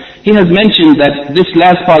al-Thalatha, he has mentioned that this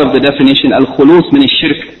last part of the definition, al-khulus min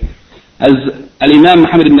al-shirk, as Al-Imam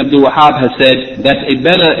Muhammad ibn Abdul Wahhab has said, that a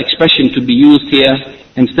better expression to be used here,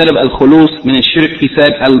 instead of al-khulus min al-shirk, he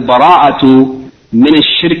said, al-bara'atu min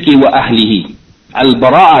al-shirki wa ahlihi.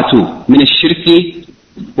 Al-bara'atu min al-shirki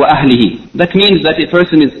wa ahlihi. That means that a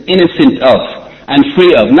person is innocent of and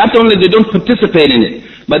free of. Not only they don't participate in it,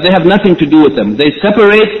 but they have nothing to do with them. They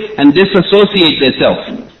separate and disassociate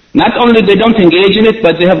themselves. Not only they don't engage in it,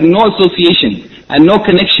 but they have no association and no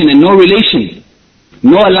connection and no relation,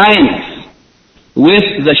 no alliance with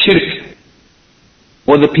the shirk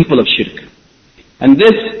or the people of shirk. And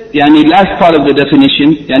this, last part of the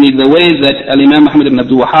definition, the way that Al-Imam Muhammad ibn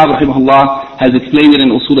Abdul Wahhab rahimahullah has explained it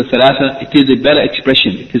in Usul al-Thalatha, it is a better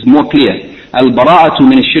expression, it is more clear. Al-bara'atu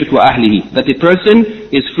min al-shirk wa ahlihi, that a person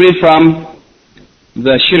is free from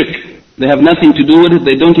the shirk. They have nothing to do with it,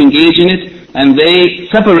 they don't engage in it, and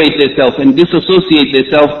they separate themselves and disassociate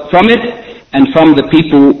themselves from it and from the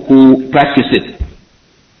people who practice it.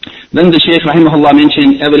 Then the Shaykh rahimahullah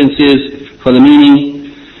mentioned evidences for the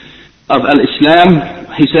meaning of al-Islam.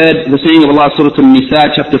 He said, the saying of Allah, Surah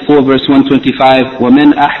Al-Nisa, chapter 4, verse 125,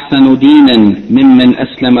 وَمَنْ أَحْسَنُ دِينًا مِمَّنْ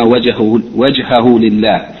أَسْلَمَ وَجْهَهُ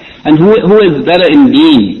لِلَّهِ. And who is better in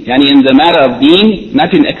deen, in the matter of deen,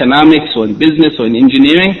 not in economics or in business or in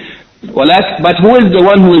engineering, but who is the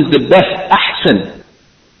one who is the best, ahsan,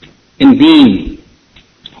 in deen?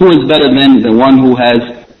 Who is better than the one who has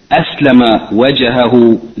أسلم وجهه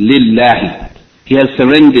لله? He has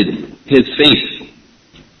surrendered his face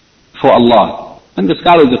for Allah. And the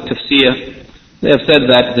scholars of tafsir, they have said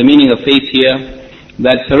that the meaning of face here,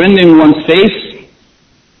 that surrendering one's face,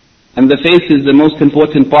 and the face is the most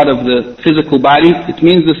important part of the physical body, it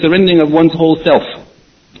means the surrendering of one's whole self.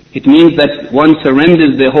 It means that one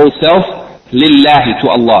surrenders their whole self lillahi, to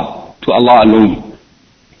Allah alone.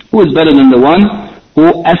 Who is better than the one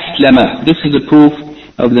who aslama? This is a proof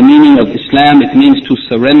of the meaning of Islam. It means to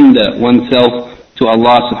surrender oneself to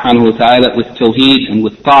Allah subhanahu wa ta'ala with tawheed and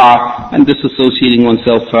with ta'ah, and disassociating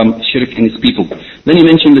oneself from shirk and his people. Then he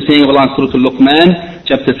mentioned the saying of Allah in Surah Al-Luqman,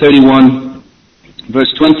 chapter 31,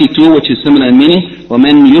 verse 22, which is similar in meaning,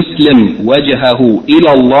 وَمَنْ يُسْلِمْ وَجْهَهُ إِلَى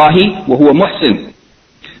اللَّهِ وَهُوَ مُحْسِنٌ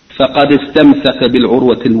فَقَدْ اسْتَمْسَكَ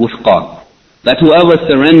بِالْعُرْوَةِ الْوُثْقَى. That whoever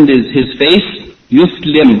surrenders his face,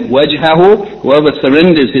 Yuslim wajhahu, whoever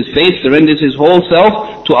surrenders his face, surrenders his whole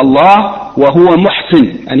self to Allah, وَهُوَ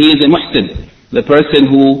muhsin, and he is a muhsin, the person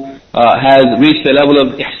who has reached the level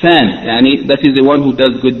of ihsan, that is the one who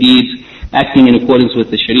does good deeds, acting in accordance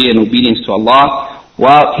with the sharia and obedience to Allah,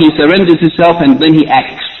 while he surrenders himself and then he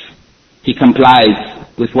acts, he complies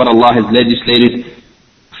with what Allah has legislated.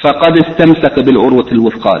 فَقَدْ اسْتَمْسَكَ بِالْعُرْوَةِ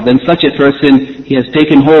الْوُثْقَى. Then such a person, he has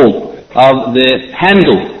taken hold of the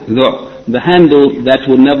handle, the handle that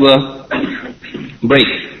will never break,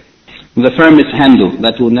 the firmest handle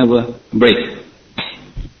that will never break.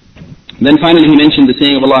 Then finally he mentioned the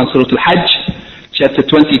saying of Allah in Surah Al-Hajj, chapter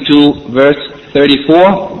 22, verse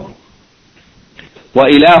 34,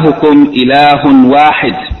 وَإِلَهُكُمْ إِلَهٌ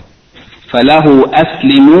وَاحِدٌ فَلَهُ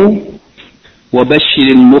أَسْلِمُوا وَبَشِّرِ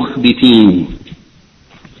الْمُخْبِتِينَ.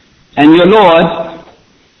 And your Lord,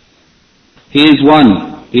 He is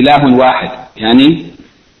one. Ilahun wahid. Yani,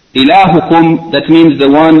 ilahukum, that means the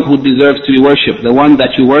one who deserves to be worshipped. The one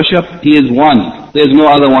that you worship, he is one. There is no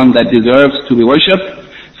other one that deserves to be worshipped.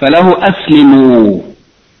 فَلَهُ أَسْلِمُوا.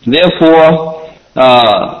 Therefore,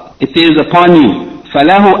 it is upon you.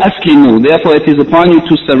 فَلَهُ أَسْلِمُوا. Therefore, it is upon you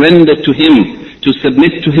to surrender to him, to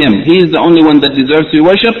submit to him. He is the only one that deserves to be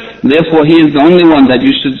worshipped. Therefore, he is the only one that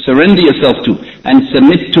you should surrender yourself to and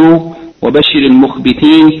submit to. وَبَشِّرِ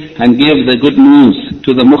الْمُخْبِتِينَ. And give the good news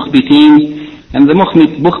to the mukhbitin. And the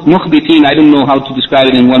mukhbitin, I don't know how to describe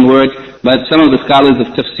it in one word, but some of the scholars of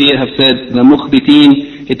tafsir have said the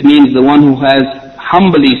mukhbitin, it means the one who has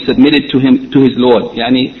humbly submitted to him, to his Lord.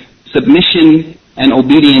 Yani submission and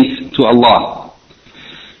obedience to Allah.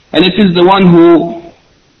 And it is the one who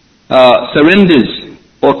surrenders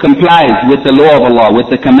or complies with the law of Allah, with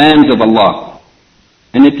the commands of Allah.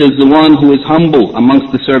 And it is the one who is humble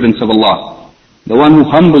amongst the servants of Allah. The one who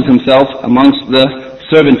humbles himself amongst the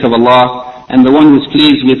servants of Allah, and the one who is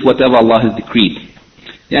pleased with whatever Allah has decreed.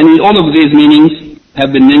 And all of these meanings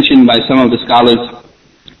have been mentioned by some of the scholars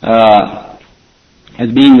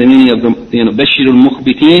as being the meaning of the Bashirul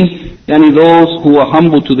Mukhbitin, yani those who are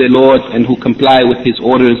humble to their Lord and who comply with His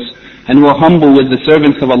orders, and who are humble with the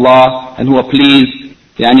servants of Allah, and who are pleased,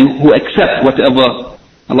 yani who accept whatever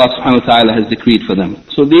Allah subhanahu wa ta'ala has decreed for them.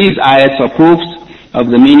 So these ayats are proofs of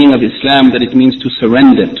the meaning of Islam, that it means to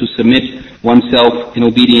surrender, to submit oneself in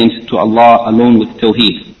obedience to Allah alone with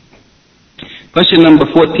Tawheed. Question number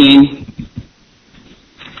 14.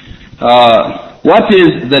 What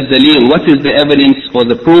is the dalil, what is the evidence or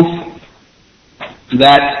the proof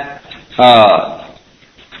that,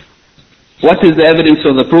 what is the evidence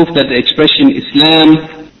or the proof that the expression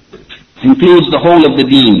Islam includes the whole of the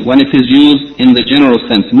deen when it is used in the general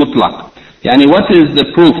sense, mutlaq? Yani what is the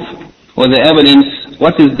proof or the evidence,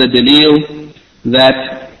 what is the dalil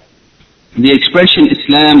that the expression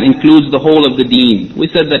Islam includes the whole of the deen? We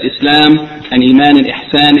said that Islam and Iman and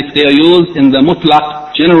Ihsan, if they are used in the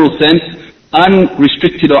mutlaq general sense,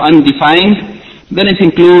 unrestricted or undefined, then it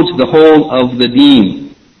includes the whole of the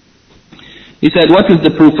deen. He said, what is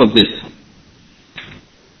the proof of this?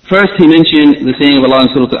 First he mentioned the saying of Allah in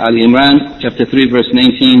Surah Al-Imran, chapter 3, verse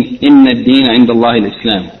 19, إِنَّ الدِّينَ عِنْدَ اللَّهِ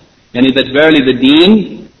الْإِسْلَامِ. And that verily the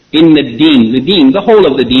deen, in the deen, the whole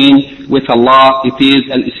of the deen with Allah, it is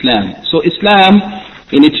al-Islam. So Islam,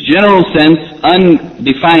 in its general sense,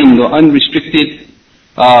 undefined or unrestricted,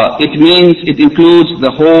 it means it includes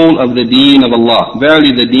the whole of the deen of Allah.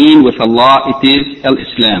 Verily the deen with Allah, it is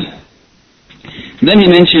al-Islam. Then he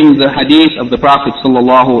mentioned the hadith of the Prophet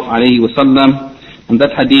sallallahu alaihi wasallam, and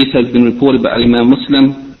that hadith has been reported by Imam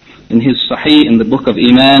Muslim in his Sahih, in the book of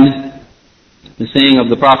Iman. The saying of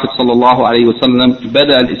the Prophet sallallahu alaihi wasallam,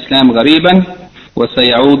 "Bada al-Islam ghariban wa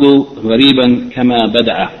sayaudu ghariban kama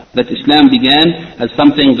bada'a." That Islam began as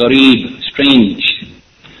something gharib, strange,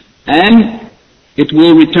 and it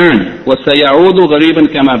will return. Wa sayaudu ghariban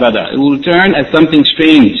kama bada'a. It will return as something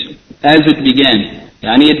strange, as it began.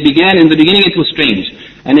 Yani it began in the beginning, it was strange,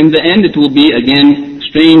 and in the end, it will be again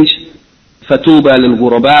strange. Fatuba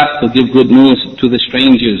lil-ghuraba, to give good news to the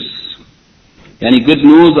strangers. Yani good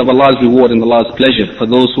news of Allah's reward and Allah's pleasure for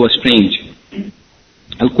those who are strange.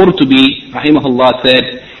 Al-Qurtubi, rahimahullah,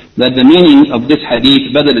 said that the meaning of this hadith,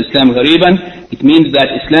 Badal Islam Ghariban, it means that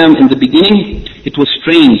Islam in the beginning, it was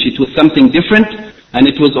strange, it was something different, and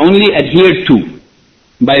it was only adhered to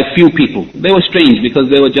by a few people. They were strange because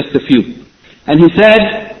they were just a few. And he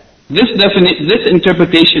said, this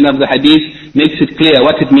interpretation of the hadith makes it clear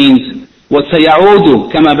what it means. وَسَيَعُودُ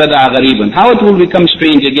كَمَا بَدَعَ غَرِيبًا. How it will become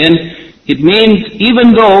strange again? It means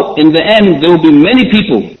even though in the end there will be many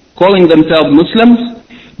people calling themselves Muslims,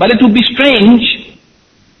 but it will be strange,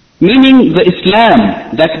 meaning the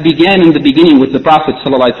Islam that began in the beginning with the Prophet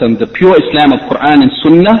ﷺ, the pure Islam of Quran and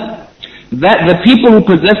Sunnah, that the people who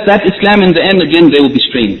possess that Islam in the end again they will be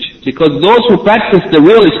strange. Because those who practice the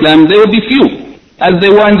real Islam, they will be few. As they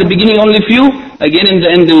were in the beginning only few, again in the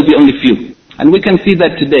end they will be only few. And we can see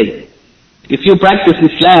that today. If you practice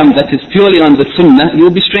Islam that is purely on the Sunnah, you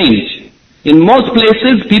will be strange. In most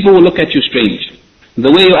places, people will look at you strange.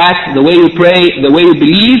 The way you act, the way you pray, the way you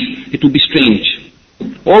believe, it will be strange.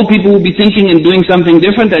 All people will be thinking and doing something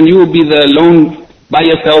different, and you will be the alone by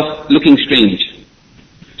yourself looking strange.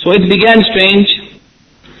 So it began strange,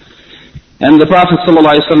 and the Prophet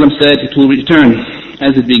ﷺ said it will return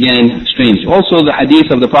as it began strange. Also the hadith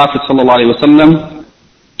of the Prophet ﷺ,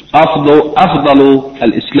 أفضل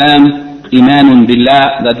الإسلام إيمان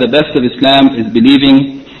بالله, that the best of Islam is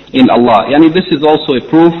believing in Allah. Yani this is also a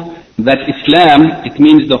proof that Islam, it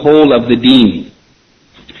means the whole of the deen.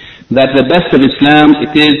 That the best of Islam,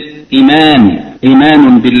 it is Iman,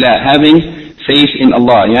 Imanun billah, having faith in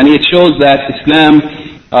Allah. Yani it shows that Islam,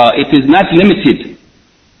 it is not limited.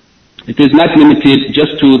 It is not limited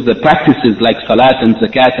just to the practices like salat and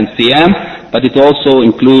zakat and siyam, but it also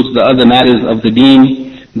includes the other matters of the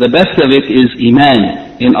deen. The best of it is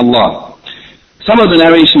iman in Allah. Some of the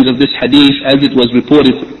narrations of this hadith, as it was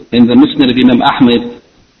reported in the Musnad of Imam Ahmad,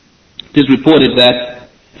 it is reported that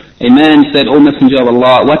a man said, "O Messenger of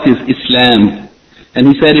Allah, what is Islam?" And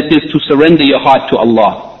he said, "It is to surrender your heart to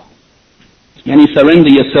Allah." And you surrender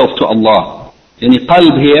yourself to Allah. And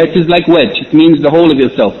qalb here, it is like wedge. It means the whole of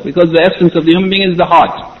yourself. Because the essence of the human being is the heart.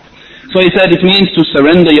 So he said it means to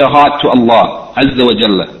surrender your heart to Allah Azza wa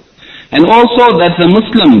Jalla. And also that the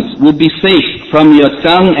Muslims will be safe from your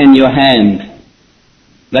tongue and your hand.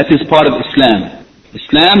 That is part of Islam.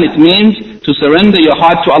 Islam, it means to surrender your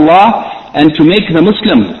heart to Allah and to make the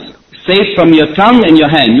Muslims safe from your tongue and your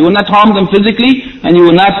hand. You will not harm them physically and you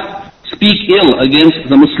will not speak ill against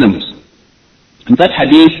the Muslims. In that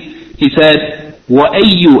hadith, he said,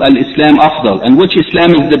 وَأَيُّ الْإِسْلَامِ أَفْضَلُ, and which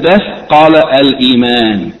Islam is the best? قَالَ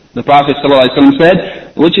الْإِيمَانِ. The Prophet ﷺ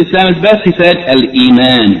said, which Islam is best? He said,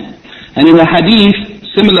 Al-Iman. And in the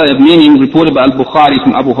hadith, similar of meaning, reported by Al-Bukhari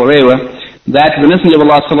from Abu Hurairah, that the Messenger of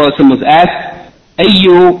Allah ﷺ was asked, أَيُّ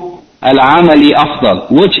الْعَمَلِ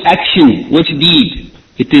أَفْضَلُ, which action, which deed,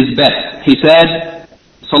 it is best? He said,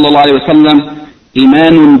 sallallahu alayhi wa sallam,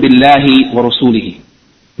 إِيمَانٌ بِاللَّهِ وَرَسُولِهِ.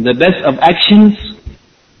 The best of actions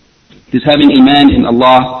is having iman in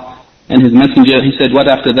Allah and His Messenger. He said, what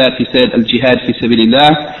after that? He said, al-jihad fi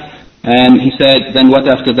sabilillah. And he said, then what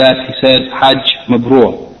after that? He said, Hajj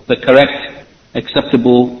Mabrur, the correct,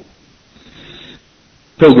 acceptable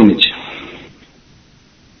pilgrimage.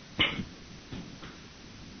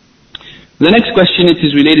 The next question, it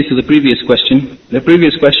is related to the previous question. The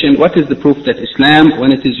previous question, what is the proof that Islam,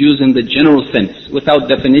 when it is used in the general sense, without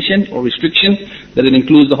definition or restriction, that it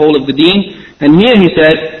includes the whole of the deen? And here he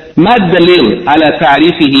said, ما الدليل على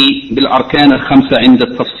تعريفه بالأركان الخمسة عند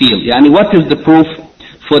التفصيل? يعني what is the proof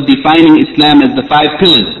for defining Islam as the five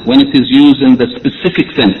pillars when it is used in the specific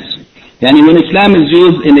sense? Yani when Islam is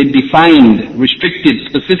used in a defined, restricted,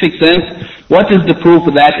 specific sense, what is the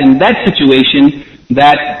proof that in that situation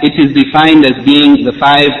that it is defined as being the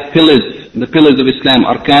five pillars, the pillars of Islam,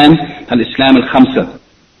 Arkan al-Islam al-Khamsa?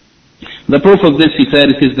 The proof of this, he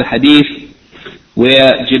said, it is the hadith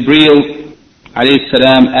where Jibreel alayhi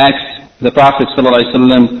salam asked the Prophet sallallahu alayhi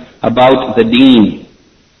wasallam about the deen.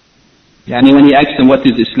 Yani when he asked him what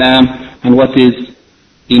is Islam and what is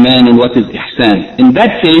Iman and what is Ihsan. In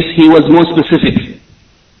that case, he was more specific.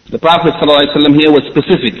 The Prophet ﷺ here was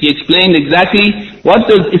specific. He explained exactly what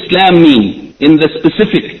does Islam mean in the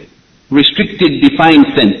specific, restricted, defined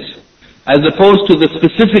sense, as opposed to the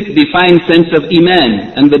specific, defined sense of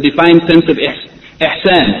Iman and the defined sense of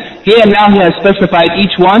Ihsan. Here now he has specified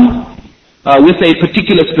each one with a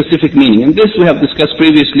particular specific meaning. And this we have discussed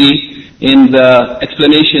previously in the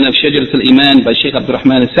explanation of Shajarat al-Iman by Shaykh Abdul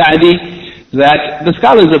Rahman al-Sa'di, that the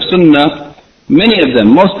scholars of Sunnah, many of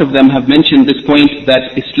them, most of them have mentioned this point,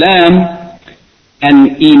 that Islam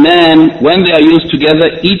and Iman, when they are used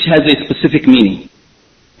together, each has a specific meaning.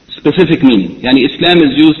 Specific meaning. Yani Islam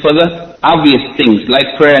is used for the obvious things,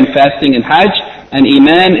 like prayer and fasting and Hajj, and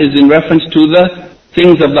Iman is in reference to the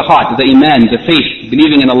things of the heart, the Iman, the faith,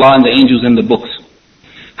 believing in Allah and the angels and the books.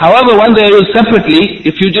 However, when they are used separately,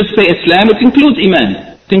 if you just say Islam, it includes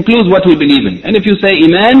Iman. It includes what we believe in. And if you say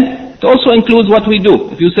Iman, it also includes what we do.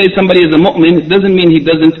 If you say somebody is a mu'min, it doesn't mean he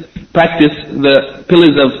doesn't practice the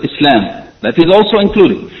pillars of Islam. That is also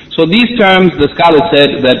included. So these terms, the scholars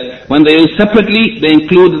said that when they are used separately, they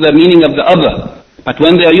include the meaning of the other. But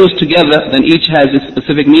when they are used together, then each has its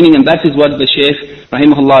specific meaning, and that is what the Shaykh,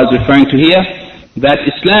 rahimahullah, is referring to here. That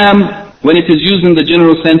Islam, when it is used in the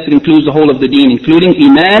general sense, it includes the whole of the deen, including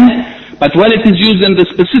Iman. But when it is used in the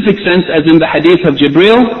specific sense, as in the hadith of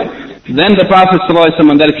Jibreel, then the Prophet ﷺ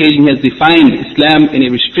on that occasion has defined Islam in a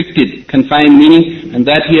restricted, confined meaning, and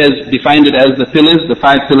that he has defined it as the pillars, the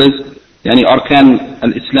five pillars, yani Arkan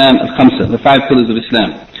al-Islam al-Khamsa, the five pillars of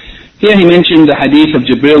Islam. Here he mentioned the hadith of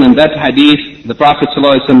Jibreel. In that hadith, the Prophet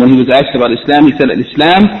ﷺ, when he was asked about Islam, he said,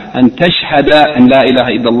 Al-Islam, an tashhada an la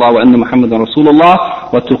ilaha illallah wa anna Muhammadan Rasulullah,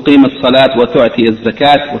 wa tuqim as-salat, wa tu'ati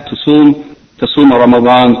az-zakat, wa تصوم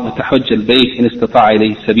رمضان وتحج البيت إن استطاع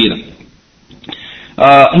إليه سبيلا.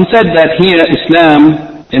 He said that here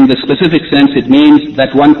Islam, in the specific sense, it means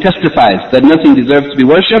that one testifies that nothing deserves to be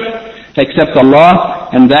worshipped except Allah,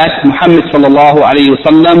 and that Muhammad sallallahu alayhi wa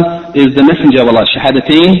sallam is the messenger of Allah,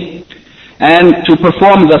 shahadatain, and to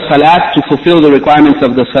perform the salat, to fulfill the requirements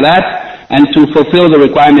of the salat, and to fulfill the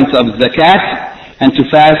requirements of zakat, and to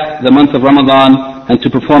fast the month of Ramadan and to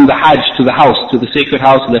perform the Hajj to the house, to the sacred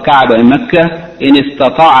house of the Kaaba in Mecca, إِنِ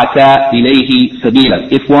اسْتَطَعْتَ إِلَيْهِ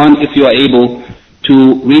سَبِيلًا. If you are able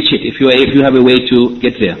to reach it, if you have a way to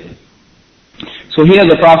get there. So here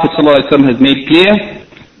the Prophet ﷺ has made clear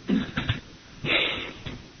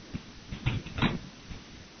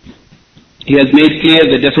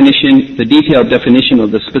the definition, the detailed definition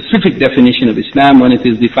of the specific definition of Islam when it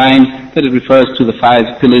is defined that it refers to the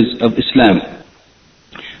 5 pillars of Islam.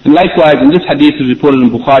 And likewise, in this hadith is reported in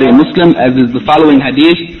Bukhari and Muslim, as is the following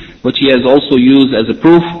hadith, which he has also used as a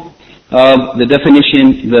proof of the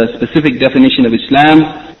definition, the specific definition of Islam,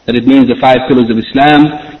 that it means the 5 pillars of Islam.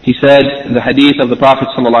 He said, the hadith of the Prophet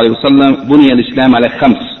ﷺ, بُنِيَ الْإِسْلَامَ عَلَى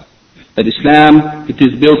خَمْسٍ, that Islam, it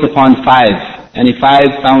is built upon 5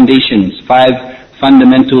 foundations, 5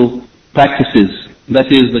 fundamental practices.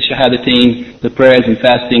 That is the shahadatain, the prayers and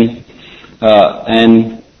fasting,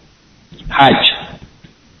 and Hajj.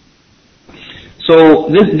 So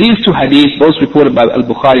these 2 hadiths, both reported by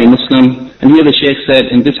Al-Bukhari and Muslim, and here the Shaykh said,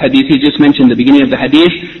 in this hadith, he just mentioned the beginning of the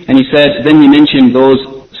hadith, and he said, then he mentioned those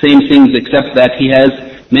same things except that he has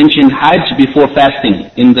mentioned Hajj before fasting.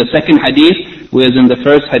 In the second hadith, whereas in the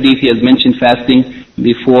first hadith he has mentioned fasting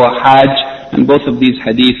before Hajj, and both of these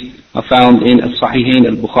hadiths are found in Al-Sahihain,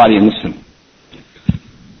 Al-Bukhari and Muslim.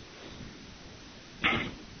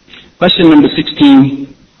 Question number 16.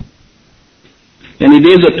 And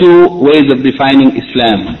these are 2 ways of defining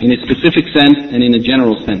Islam, in a specific sense and in a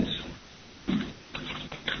general sense.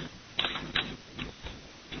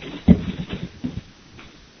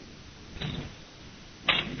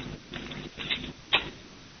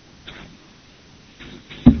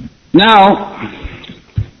 Now,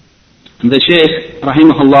 the Shaykh,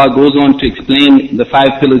 rahimahullah, goes on to explain the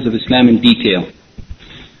 5 pillars of Islam in detail.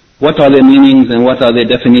 What are their meanings and what are their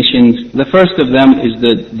definitions? The first of them is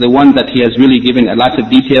the one that he has really given a lot of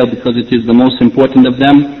detail because it is the most important of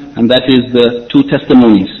them, and that is the 2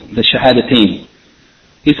 testimonies, the shahadatain.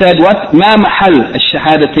 He said, ما محل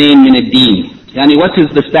الشهادتين من الدين? Yani, what is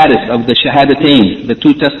the status of the shahadatain, the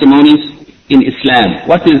 2 testimonies in Islam?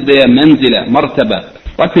 What is their manzila, martaba?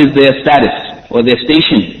 What is their status or their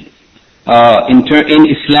station in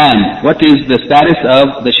Islam? What is the status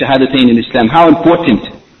of the shahadatain in Islam? How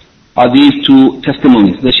important are these 2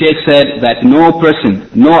 testimonies? The Shaykh said that no person,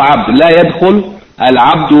 no abd, لا يدخل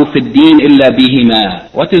العبد في الدين إلا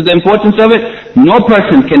بهما. What is the importance of it? No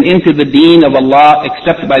person can enter the deen of Allah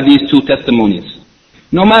except by these 2 testimonies.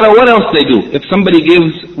 No matter what else they do, if somebody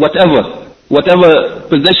gives whatever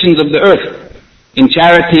possessions of the earth in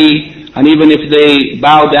charity, and even if they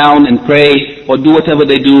bow down and pray or do whatever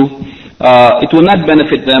they do, it will not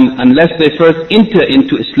benefit them unless they first enter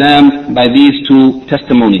into Islam by these 2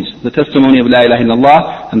 testimonies, the testimony of La ilaha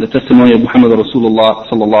illallah and the testimony of Muhammad Rasulullah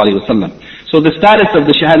sallallahu alaihi wasallam. So the status of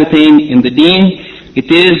the shahadatain in the deen,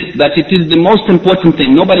 it is that it is the most important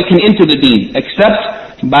thing. Nobody can enter the deen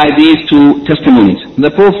except by these 2 testimonies.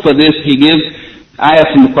 The proof for this, he gives ayah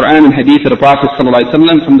from the Quran and hadith of the Prophet sallallahu alaihi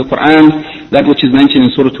wasallam. From the Quran, that which is mentioned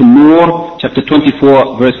in Surah An-Nur, chapter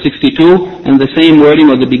 24, verse 62, and the same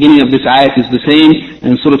wording or the beginning of this ayat is the same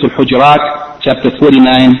in Surah Al-Hujurat, chapter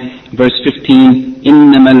 49, verse 15,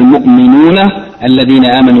 إِنَّمَا الْمُؤْمِنُونَ الَّذِينَ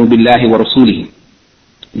آمَنُوا بِاللَّهِ وَرَسُولِهِ.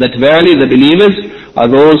 That verily the believers are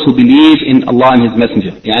those who believe in Allah and His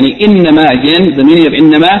Messenger. Yani innama, again, the meaning of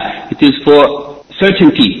innama, it is for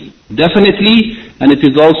certainty, definitely, and it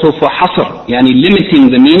is also for hasr, yani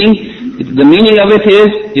limiting the meaning. The meaning of it is,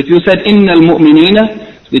 if you said innal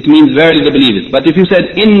mu'minina, it means verily the believers. But if you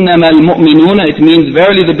said innamal mu'minuna, it means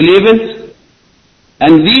verily the believers.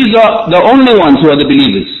 And these are the only ones who are the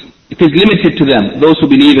believers. It is limited to them, those who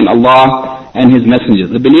believe in Allah and His Messenger.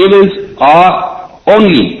 The believers are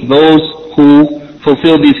only those who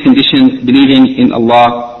fulfill these conditions, believing in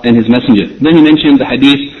Allah and His Messenger. Then he mentioned the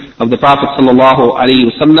hadith of the Prophet sallallahu alaihi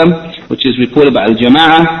wasallam, which is reported by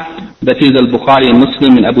Al-Jama'ah, that is Al-Bukhari and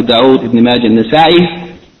Muslim and Abu Dawood, Ibn Majah and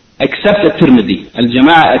Nasa'i, except At-Tirmidhi.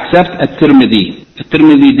 Al-Jama'ah except At-Tirmidhi.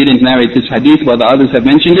 At-Tirmidhi didn't narrate this hadith, but the others have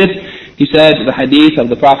mentioned it. He said the hadith of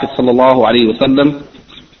the Prophet sallallahu alaihi wasallam,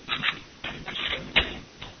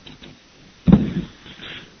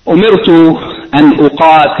 أمرت أن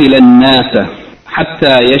أقاتل الناس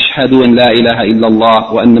حتى يشهدوا أن لا إله إلا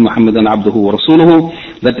الله وأن محمدا عبده ورسوله.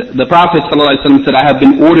 That the Prophet ﷺ said, I have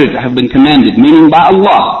been ordered, I have been commanded, meaning by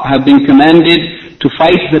Allah, I have been commanded to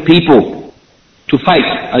fight the people, to fight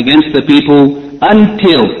against the people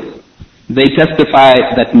until they testify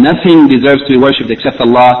that nothing deserves to be worshipped except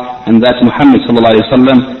Allah, and that Muhammad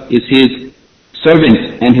ﷺ is His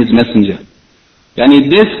servant and His messenger.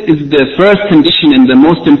 Yani this is the first condition and the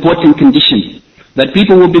most important condition that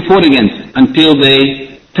people will be fought against until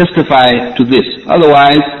they testify to this.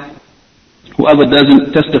 Otherwise, whoever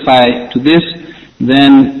doesn't testify to this,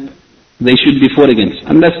 then they should be fought against.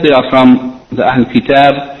 Unless they are from the Ahl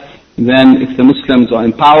Kitab, then if the Muslims are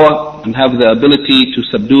in power and have the ability to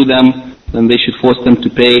subdue them, then they should force them to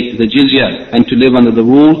pay the jizya and to live under the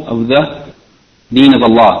rule of the deen of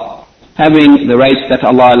Allah, having the rights that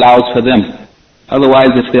Allah allows for them.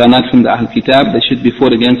 Otherwise, if they are not from the Ahl Kitab, they should be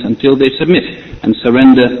fought against until they submit and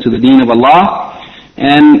surrender to the deen of Allah.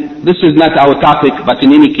 And this is not our topic, but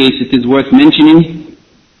in any case it is worth mentioning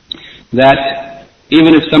that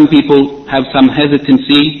even if some people have some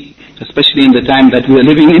hesitancy, especially in the time that we are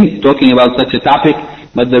living in, talking about such a topic,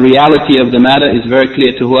 but the reality of the matter is very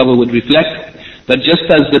clear to whoever would reflect, that just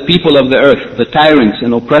as the people of the earth, the tyrants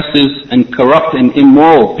and oppressors and corrupt and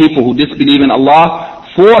immoral people who disbelieve in Allah,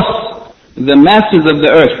 force the masses of the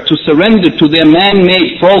earth to surrender to their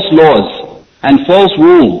man-made false laws and false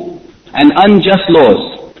rule and unjust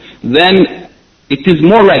laws, then it is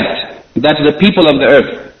more right that the people of the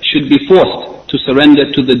earth should be forced to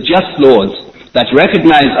surrender to the just laws that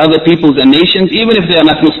recognize other peoples and nations, even if they are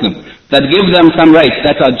not Muslim, that give them some rights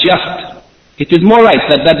that are just. It is more right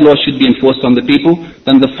that that law should be enforced on the people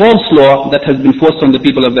than the false law that has been forced on the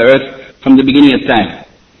people of the earth from the beginning of time.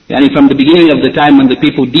 Yani from the beginning of the time when the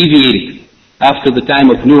people deviated after the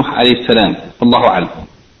time of Nuh alayhi salam. Allahu alam.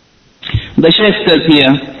 The Shaykh says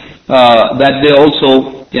here that there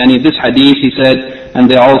also, yani this hadith he said, and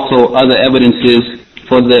there are also other evidences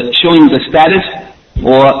for the showing the status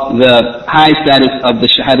or the high status of the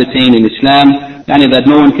shahadatain in Islam, yani that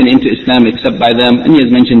no one can enter Islam except by them. And he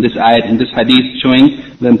has mentioned this ayat in this hadith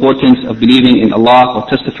showing the importance of believing in Allah or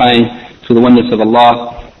testifying to the oneness of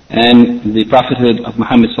Allah and the prophethood of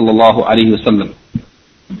Muhammad sallallahu alaihi wasallam.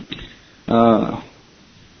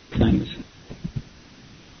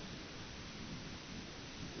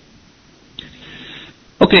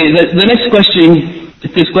 Okay, the next question,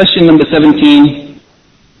 it is question number 17.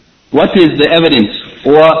 What is the evidence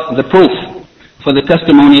or the proof for the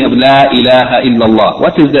testimony of La ilaha illallah?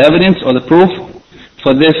 What is the evidence or the proof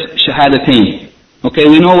for this shahadatain? Okay,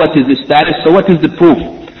 we know what is the status, so what is the proof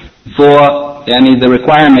for the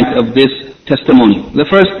requirement of this testimony? The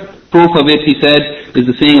first proof of it, he said, is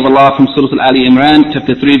the saying of Allah from Surah Ali Imran,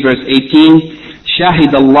 chapter 3, verse 18,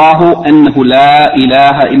 Shahid Allahu annahu la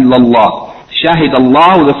ilaha illallah. Shahid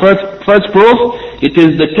Allah, the first proof, it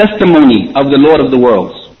is the testimony of the Lord of the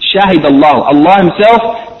worlds. Shahid Allah, Allah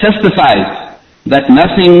Himself testifies that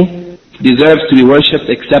nothing deserves to be worshipped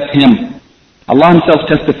except Him. Allah Himself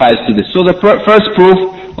testifies to this. So the first proof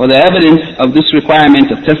or the evidence of this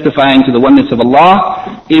requirement of testifying to the oneness of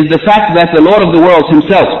Allah is the fact that the Lord of the worlds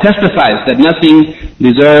Himself testifies that nothing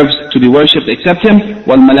deserves to be worshipped except Him.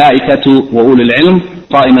 وَالْمَلَائِكَةُ وَأُولُو الْعِلْمِ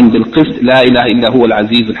قَائِمًا بِالْقِسْطِ لَا إِلَهَ إِلَّا هُوَ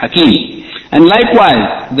الْعَزِيزُ الْحَكِيمُ. And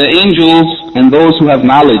likewise, the angels and those who have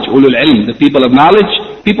knowledge, ulul ilm, the people of knowledge,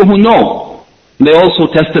 people who know, they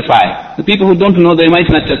also testify. The people who don't know, they might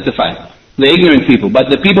not testify. The ignorant people. But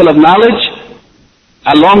the people of knowledge,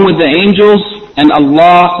 along with the angels and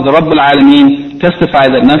Allah, the Rabbul Alameen,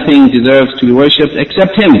 testify that nothing deserves to be worshipped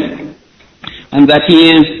except Him. And that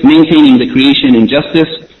He is maintaining the creation in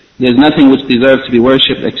justice. There is nothing which deserves to be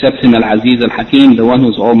worshipped except Him, Al-Aziz Al-Hakim, the one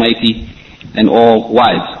who is almighty and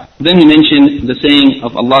all-wise. Then he mentioned the saying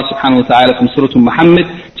of Allah subhanahu wa ta'ala from Surah Muhammad,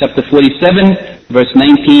 chapter 47, verse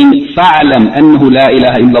 19, فَعْلَمْ أَنَّهُ لَا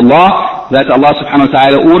إِلَهَ إِلَّا اللَّهِ, that Allah subhanahu wa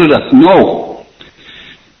ta'ala ordered us, know,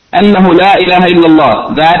 أَنَّهُ لَا إِلَهَ إِلَّا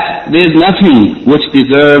اللَّهِ, that there is nothing which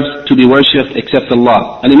deserves to be worshipped except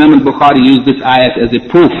Allah. Al-Imam al-Bukhari used this ayat as a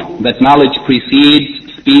proof that knowledge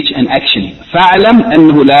precedes speech and action. فَعْلَمْ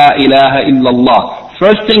أَنَّهُ لَا إِلَهَ إِلَّا اللَّهِ.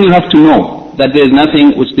 First thing you have to know, that there is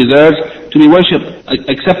nothing which deserves to be worshipped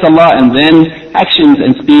except Allah, and then actions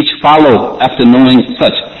and speech follow after knowing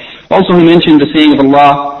such. Also he mentioned the saying of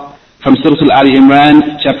Allah from Surah Ali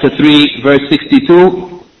Imran, chapter 3, verse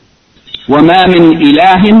 62, وَمَا مِنْ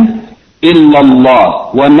إِلَهٍ إِلَّا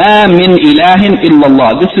اللَّهِ وَمَا مِنْ إِلَهٍ إِلَّا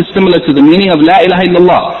اللَّهِ. This is similar to the meaning of La ilaha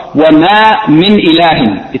illallah. وَمَا مِنْ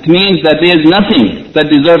إِلَهٍ. It means that there is nothing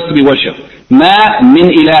that deserves to be worshipped. مَا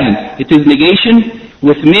مِنْ إِلَهٍ. It is negation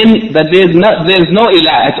with min, that there is no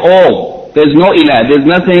ilah at all. There is no ilah. There is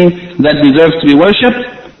nothing that deserves to be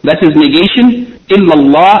worshipped. That is negation.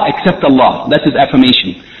 Illallah, except Allah. That is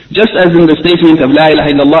affirmation. Just as in the statement of La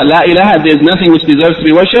ilaha illallah, La ilaha, there is nothing which deserves to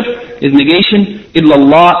be worshipped, is negation.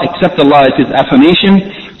 Illallah, except Allah, it is affirmation.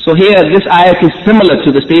 So here, this ayat is similar to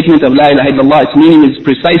the statement of La ilaha illallah. Its meaning is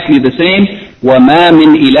precisely the same. وَمَا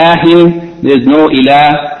مِنْ إِلَهٍ. There is no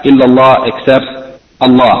ilah illallah except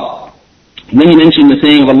Allah. Then he mentioned the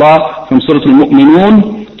saying of Allah from Surah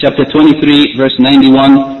Al-Mu'minun, chapter 23, verse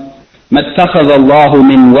 91, مَا اتَّخَذَ اللَّهُ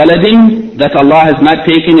مِنْ وَلَدٍ, that Allah has not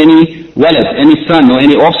taken any walad, any son or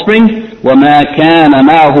any offspring. وَمَا كَانَ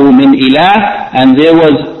مَعَهُ مِنْ إِلَهٍ, and there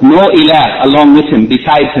was no ilah along with him,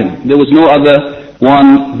 besides him. There was no other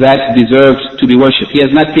one that deserved to be worshipped. He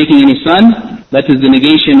has not taken any son. That is the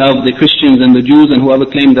negation of the Christians and the Jews and whoever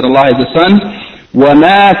claimed that Allah is a son.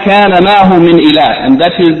 وَمَا كَانَ مَعَهُ مِنْ إِلَهٍ, and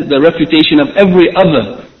that is the refutation of every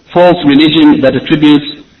other false religion that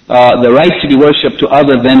attributes the right to be worshipped to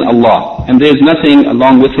other than Allah. And there is nothing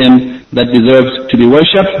along with him that deserves to be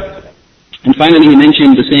worshipped. And finally he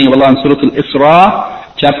mentioned the saying of Allah in Surah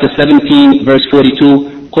Al-Isra, chapter 17, verse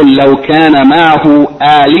 42, قُلْ لَوْ كَانَ مَعَهُ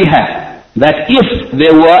آلِهَةٌ, that if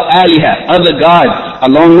there were alihah, other gods,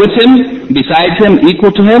 along with him, besides him,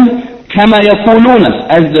 equal to him, كَمَا يَقُولُونَ,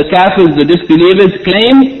 as the kafirs, the disbelievers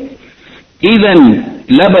claim, إِذًا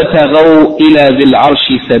لَبَتَغَوْا إِلَى ذِي الْعَرْشِ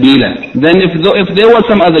سَبِيلًا, then if there were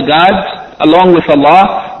some other gods along with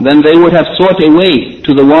Allah, then they would have sought a way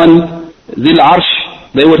to the one, ذِي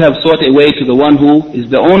الْعَرْشِ, they would have sought a way to the one who is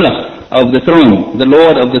the owner of the throne, the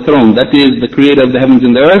Lord of the throne, that is the creator of the heavens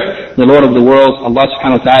and the earth, the Lord of the world, Allah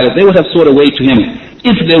subhanahu wa ta'ala. They would have sought a way to him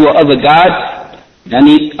if there were other gods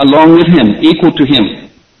along with him, equal to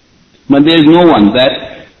him. But there is no one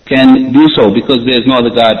that can do so because there is no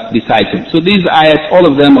other God besides him. So these ayats, all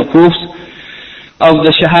of them are proofs of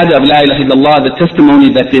the shahada of la ilaha illallah, the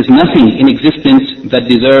testimony that there is nothing in existence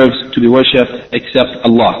that deserves to be worshipped except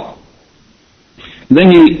Allah. Then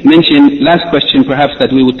he mentioned, last question perhaps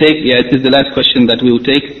that we will take, it is the last question that we will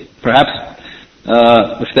take, perhaps,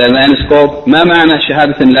 if the adhan is called, مَا مَعْنَى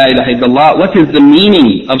شَهَادَةً لَا إِلَهَ إِلَّا اللَّهِ, what is the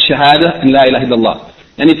meaning of shahada and la ilaha illallah?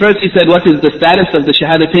 And first he said, what is the status of the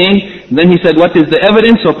shahadatain? Then he said, what is the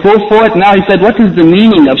evidence or proof for it? Now he said, what is the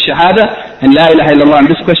meaning of shahada and la ilaha illallah? And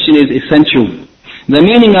this question is essential. The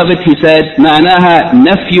meaning of it, he said, مَعْنَاهَا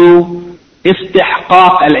نَفْيُ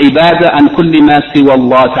استحقاق العبادة عن كل ما سوى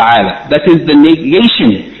الله تعالى. That is the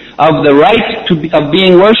negation of the right of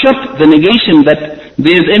being worshipped, the negation that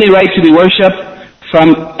there is any right to be worshipped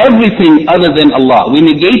from everything other than Allah. We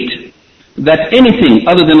negate that anything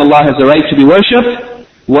other than Allah has a right to be worshipped.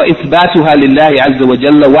 وإثباتها لله عز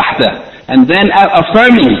وجل وحده. And then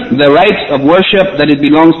affirming the right of worship that it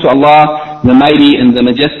belongs to Allah, the mighty and the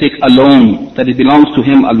majestic alone, that it belongs to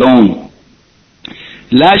Him alone.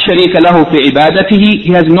 لا شريك له في عبادته,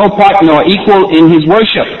 he has no partner or equal in his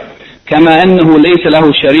worship. كما أنه ليس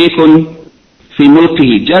له شريك في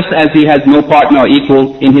ملكه, just as he has no partner or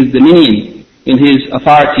equal in his dominion, in his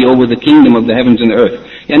authority over the kingdom of the heavens and the earth.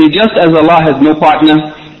 Yani just as Allah has no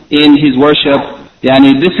partner in his worship,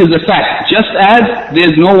 yani this is a fact. Just as there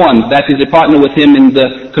is no one that is a partner with him in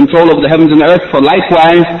the control of the heavens and the earth, for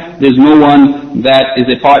likewise there is no one that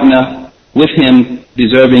is a partner with him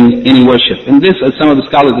deserving any worship. And this, as some of the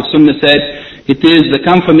scholars of Sunnah said, it is the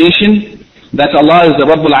confirmation that Allah is the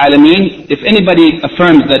Rabbul Alameen. If anybody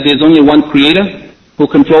affirms that there is only one creator who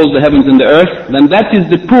controls the heavens and the earth, then that is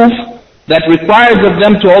the proof that requires of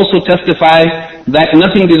them to also testify that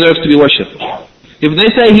nothing deserves to be worshipped. If they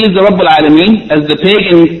say He is the Rabbul Alameen, as the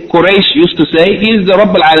pagan Quraysh used to say, He is the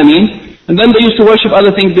Rabbul Alameen, and then they used to worship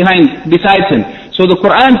other things besides Him. So the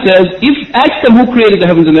Quran says, ask them who created the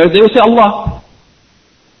heavens and the earth, they will say Allah.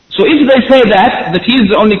 So if they say that He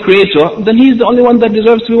is the only creator, then He is the only one that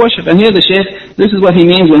deserves to be worshipped. And here the Shaykh, this is what he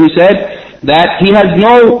means when he said that He has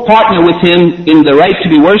no partner with Him in the right to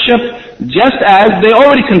be worshipped, just as they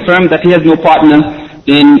already confirmed that He has no partner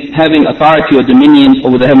in having authority or dominion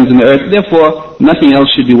over the heavens and the earth. Therefore, nothing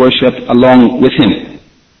else should be worshipped along with Him.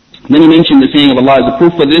 Then he mentioned the saying of Allah as a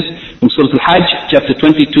proof for this from Surah Al-Hajj, chapter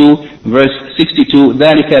 22, verse 62,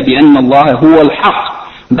 ذَلِكَ بِأَنَّ اللَّهَ هُوَ الْحَقِّ.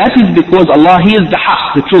 That is because Allah, He is the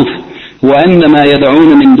haqq, the truth. وَأَنَّمَا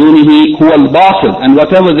يَدْعُونَ مِن دُونِهِ هُوَ الْبَاطِلِ. And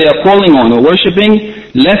whatever they are calling on or worshipping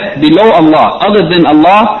left below Allah, other than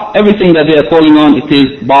Allah, everything that they are calling on, it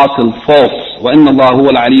is batil, false. وَأَنَّ اللَّهَ هُوَ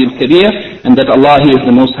الْعَلِيُّ الْكَبِيرُ. And that Allah, He is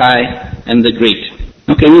the Most High and the Great.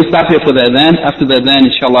 Okay, we'll stop here for the adhan. After the adhan,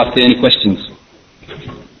 inshallah, if there are any questions.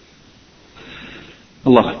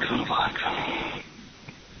 Allah Akbar, Allah Akbar.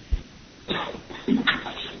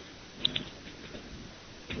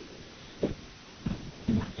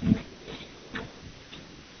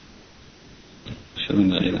 أشهد أن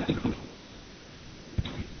لا إله إلا الله.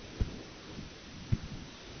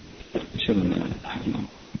 أشهد أن لا إله إلا الله.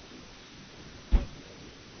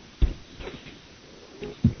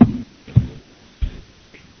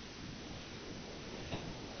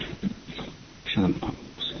 أشهد أن محمد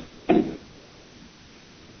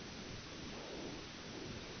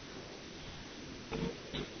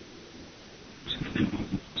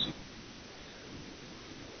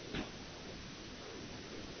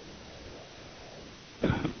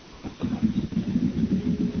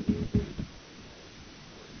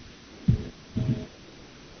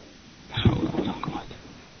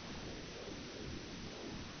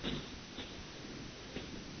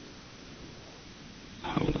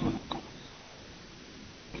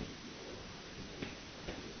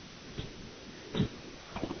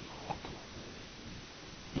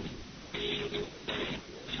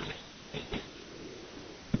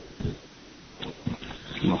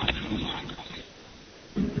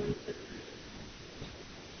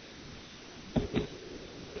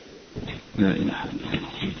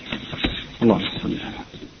Bismillah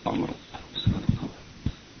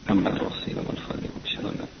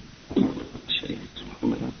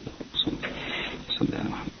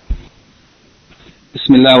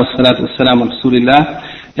wa salatu wa salam ala Rasulillah.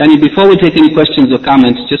 Before we take any questions or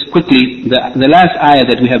comments, just quickly, the last ayah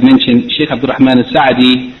that we have mentioned, Shaykh Abdul Rahman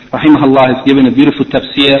al-Sa'di, rahimahullah, has given a beautiful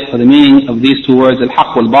tafsir for the meaning of these two words,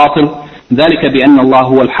 al-haq wal-batil. ذَلِكَ بِأَنَّ اللَّهُ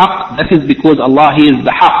هُوَ الْحَقِّ. That is because Allah, He is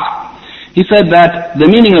the haq. He said that the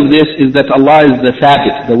meaning of this is that Allah is the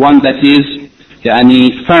thabit, the one that is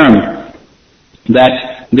firm,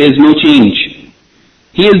 that there is no change.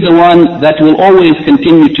 He is the one that will always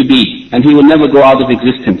continue to be, and He will never go out of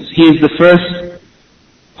existence. He is the first,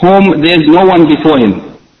 whom there is no one before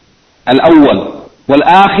Him. Al-awwal.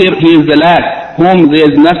 Wal-akhir, He is the last, whom there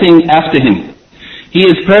is nothing after Him. He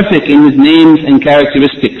is perfect in His names and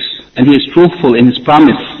characteristics, and He is truthful in His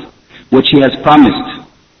promise, which He has promised.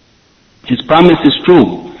 His promise is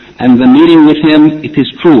true, and the meeting with Him, it is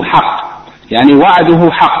true, haqq. وعده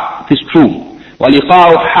haqq, it is true.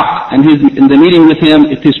 وَلِقَاءُ haqq, and the meeting with Him,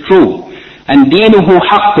 it is true. And دينه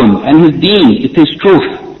حق, and His deen, it is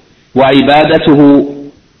truth. وعبادته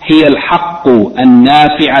هي الحق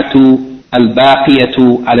النافعة الباقية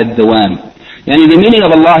على الدوام. The meaning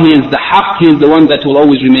of Allah, He is the haqq, He is the one that will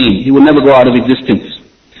always remain. He will never go out of existence.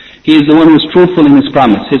 He is the one who is truthful in His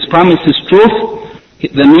promise. His promise is truth.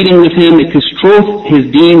 The meeting with Him, it is truth. His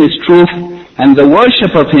deen is truth. And the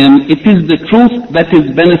worship of Him, it is the truth that is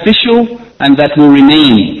beneficial and that will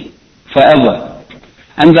remain forever.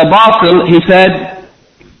 And the batil, He said,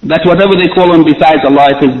 that whatever they call Him besides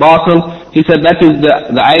Allah, it is batil. He said that is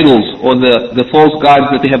the idols or the false gods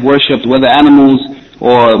that they have worshipped, whether animals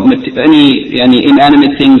or any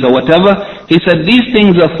inanimate things or whatever. He said these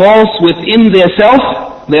things are false within their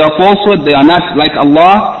self. They are falsehood. They are not like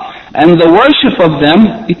Allah. And the worship of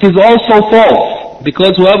them, it is also false.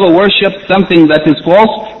 Because whoever worships something that is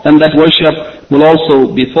false, then that worship will also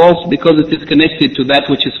be false, because it is connected to that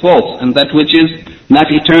which is false, and that which is not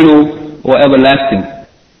eternal or everlasting.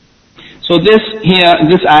 So this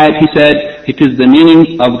ayat, he said, it is the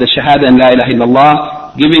meaning of the Shahada and La ilaha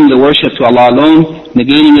illallah, giving the worship to Allah alone,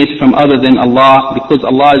 negating it from other than Allah, because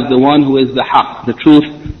Allah is the one who is the haqq, the truth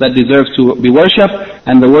that deserves to be worshipped,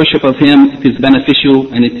 and the worship of Him, it is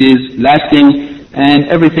beneficial and it is lasting, and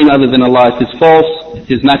everything other than Allah, it is false, it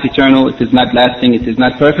is not eternal, it is not lasting, it is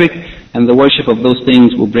not perfect, and the worship of those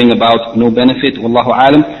things will bring about no benefit. Wallahu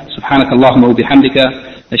alam. Subhanakallahumma wa bihamdika.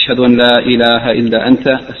 Ashhadu an la ilaha illa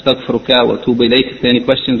anta. Astaghfiruka wa atubu ilayk. If there are any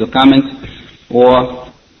questions or comments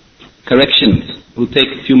or corrections, we'll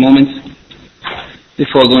take a few moments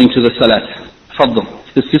before going to the salat. Faddal.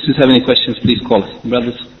 If the sisters have any questions, please call us.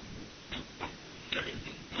 Brothers.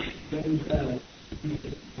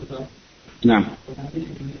 Naam.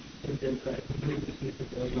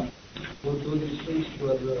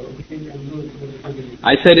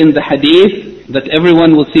 I said in the hadith that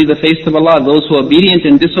everyone will see the face of Allah, those who are obedient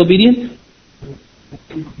and disobedient.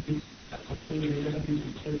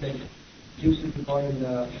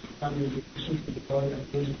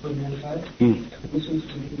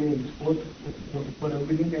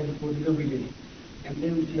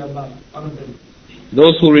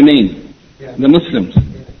 Those who remain, the Muslims.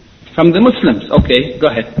 From the Muslims, okay, go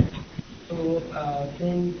ahead. So,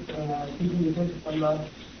 saying, seeking the face of Allah,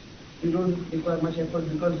 you don't require much effort,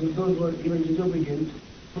 because those who are even disobedient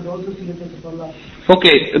could also see the face of Allah.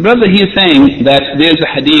 Okay, brother, he is saying that there is a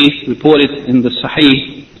hadith reported in the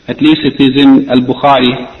Sahih, at least it is in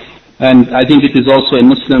Al-Bukhari, and I think it is also a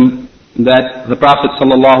Muslim, that the Prophet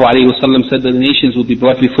ﷺ said that the nations will be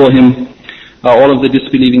brought before him, all of the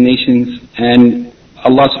disbelieving nations, and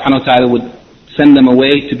Allah subhanahu wa ta'ala would send them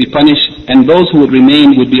away to be punished, and those who would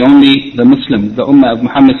remain would be only the Muslims, the Ummah of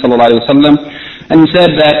Muhammad sallallahu alaihi wasallam. And he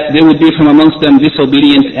said that there would be from amongst them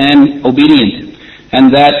disobedient and obedient,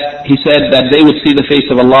 and that he said that they would see the face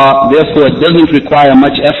of Allah. Therefore, it doesn't require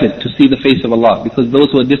much effort to see the face of Allah, because those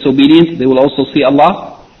who are disobedient, they will also see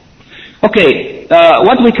Allah. Okay,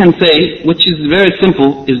 what we can say, which is very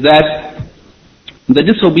simple, is that the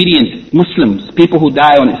disobedient Muslims, people who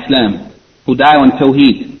die on Islam, who die on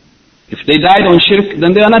Tawheed, if they died on shirk,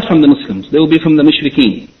 then they are not from the Muslims. They will be from the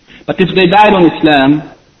mushrikeen. But if they died on Islam,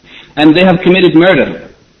 and they have committed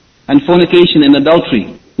murder, and fornication and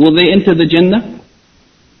adultery, will they enter the Jannah?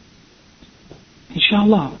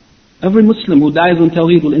 Inshallah. Every Muslim who dies on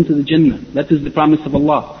Tawheed will enter the Jannah. That is the promise of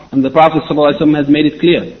Allah. And the Prophet ﷺ has made it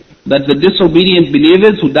clear that the disobedient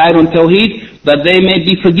believers who died on Tawheed, that they may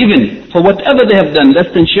be forgiven for whatever they have done,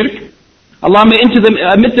 less than shirk. Allah may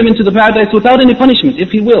admit them into the paradise without any punishment,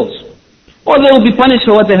 if He wills. Or they will be punished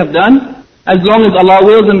for what they have done, as long as Allah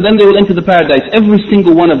wills, and then they will enter the paradise. Every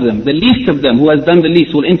single one of them, the least of them, who has done the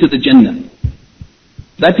least, will enter the Jannah.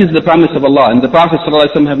 That is the promise of Allah, and the Prophet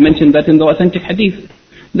ﷺ have mentioned that in the authentic hadith.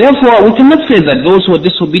 Therefore, we cannot say that those who are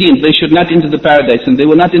disobedient, they should not enter the paradise, and they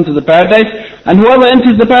will not enter the paradise, and whoever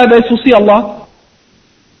enters the paradise will see Allah.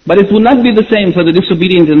 But it will not be the same for the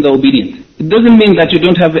disobedient and the obedient. It doesn't mean that you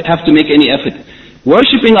don't have to make any effort.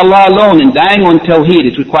 Worshipping Allah alone and dying on Tawheed,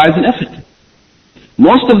 it requires an effort.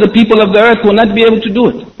 Most of the people of the earth will not be able to do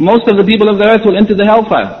it. Most of the people of the earth will enter the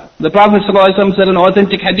hellfire. The Prophet ﷺ said in an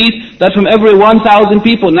authentic hadith that from every 1,000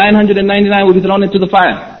 people, 999 will be thrown into the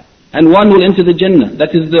fire. And one will enter the Jannah.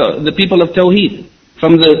 That is the people of Tawheed,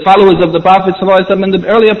 from the followers of the Prophet ﷺ and the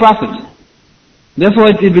earlier prophets. Therefore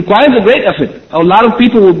it requires a great effort. A lot of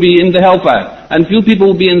people will be in the hellfire, and few people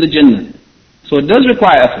will be in the Jannah. So it does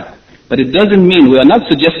require effort. But it doesn't mean, we are not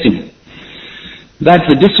suggesting that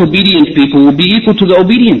the disobedient people will be equal to the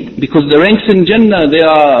obedient, because the ranks in Jannah, they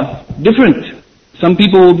are different. Some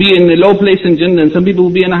people will be in a low place in Jannah, and some people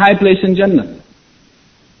will be in a high place in Jannah.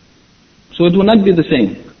 So it will not be the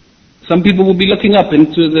same. Some people will be looking up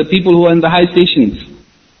into the people who are in the high stations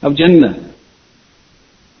of Jannah,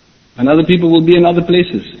 and other people will be in other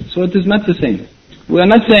places. So it is not the same. We are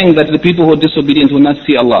not saying that the people who are disobedient will not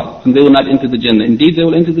see Allah, and they will not enter the Jannah. Indeed, they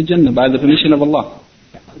will enter the Jannah by the permission of Allah.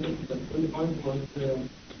 The point was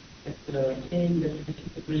saying that this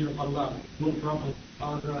is the pleasure of Allah, no prophet,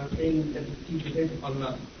 or saying that this is the face of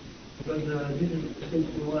Allah. Because this is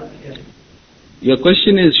essentially what, Your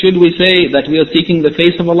question is, should we say that we are seeking the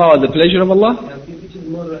face of Allah or the pleasure of Allah? Which is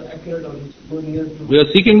more accurate or more near to... We are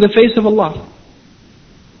seeking the face of Allah.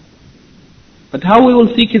 But how we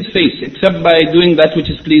will seek His face except by doing that which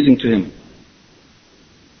is pleasing to Him?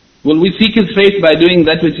 Will we seek His face by doing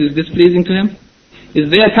that which is displeasing to Him? Is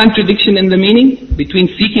there a contradiction in the meaning between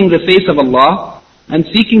seeking the face of Allah and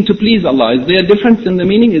seeking to please Allah? Is there a difference in the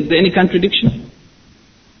meaning? Is there any contradiction?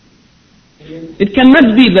 It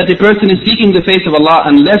cannot be that a person is seeking the face of Allah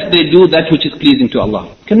unless they do that which is pleasing to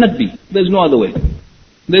Allah. It cannot be. There's no other way.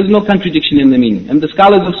 There's no contradiction in the meaning. And the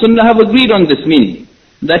scholars of Sunnah have agreed on this meaning,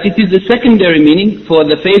 that it is the secondary meaning for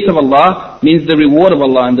the face of Allah means the reward of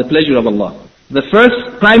Allah and the pleasure of Allah. The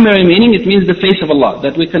first primary meaning, it means the face of Allah,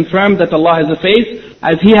 that we confirm that Allah has a face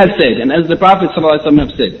as He has said and as the Prophet ﷺ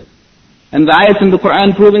have said. And the ayats in the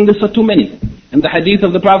Quran proving this are too many. And the hadith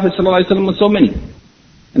of the Prophet ﷺ are so many.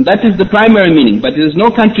 And that is the primary meaning. But there is no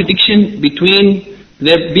contradiction between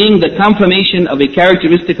there being the confirmation of a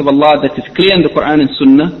characteristic of Allah that is clear in the Quran and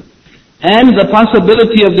Sunnah, and the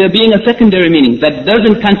possibility of there being a secondary meaning that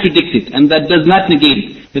doesn't contradict it and that does not negate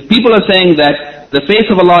it. If people are saying that the face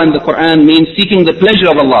of Allah in the Quran means seeking the pleasure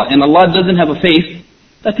of Allah, and Allah doesn't have a face,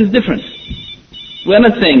 that is different. We are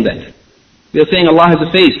not saying that. We are saying Allah has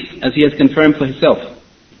a face, as He has confirmed for Himself.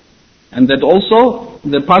 And that also,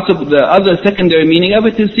 the other secondary meaning of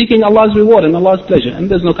it is seeking Allah's reward and Allah's pleasure.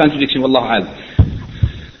 And there's no contradiction, Wallahu a'lam.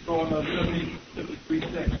 So on the 73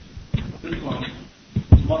 sects of Islam,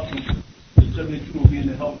 Muslims, the 72 will be in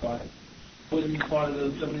the hellfire. What is part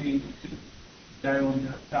of the 72 die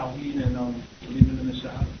on Tawheed and believing in the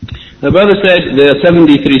Shahada? The brother said there are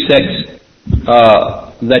 73 sects,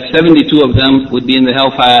 that 72 of them would be in the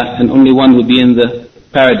hellfire and only one would be in the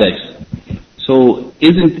paradise. So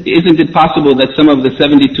isn't it possible that some of the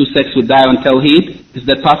 72 sects would die on Tawheed? Is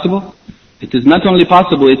that possible? It is not only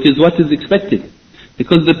possible, it is what is expected.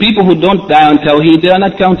 Because the people who don't die on Tawheed, they are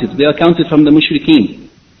not counted. They are counted from the mushrikeen.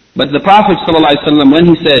 But the Prophet ﷺ, when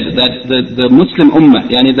he said that the Muslim Ummah,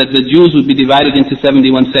 yani that the Jews would be divided into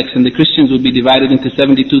 71 sects and the Christians would be divided into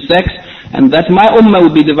 72 sects, and that my Ummah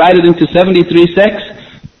would be divided into 73 sects,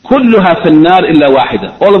 كُلُّهَا فِي النَّارِ إِلَّا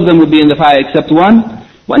وَاحِدًا. All of them would be in the fire except one.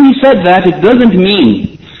 When he said that, it doesn't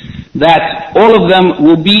mean that all of them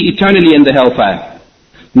will be eternally in the hellfire.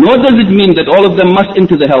 Nor does it mean that all of them must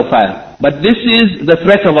enter the hellfire. But this is the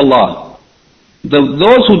threat of Allah.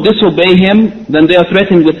 Those who disobey Him, then they are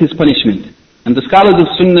threatened with His punishment. And the scholars of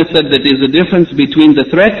Sunnah said that there is a difference between the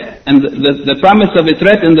threat and the promise of a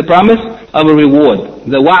threat and the promise of a reward.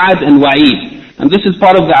 The wa'ad and wa'id. And this is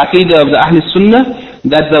part of the aqidah of the Ahl Sunnah,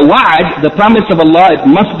 that the wa'ad, the promise of Allah, it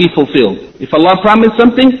must be fulfilled. If Allah promised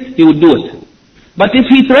something, He would do it. But if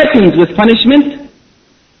He threatens with punishment,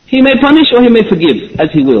 He may punish or He may forgive as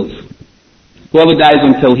He wills. Whoever dies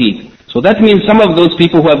on Tawheed. So that means some of those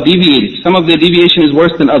people who have deviated, some of their deviation is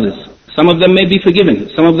worse than others. Some of them may be forgiven.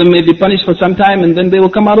 Some of them may be punished for some time and then they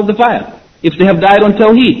will come out of the fire. If they have died on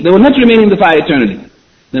Tawheed, they will not remain in the fire eternally.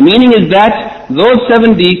 The meaning is that those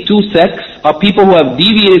 72 sects are people who have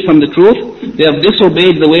deviated from the truth. They have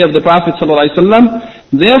disobeyed the way of the Prophet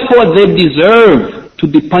ﷺ. Therefore they deserve to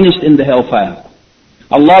be punished in the hellfire.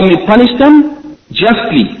 Allah may punish them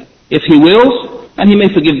justly if He wills, and He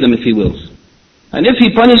may forgive them if He wills. And if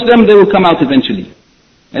He punishes them, they will come out eventually.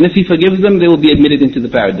 And if He forgives them, they will be admitted into the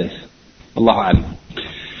paradise. Allahu Alam.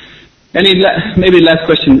 Maybe last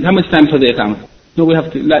question. How much time for the iqamah? No, we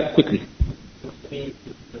have to, quickly.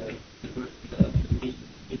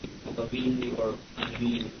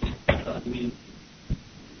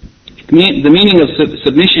 The meaning of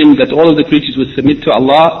submission, that all of the creatures would submit to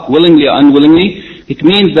Allah willingly or unwillingly, it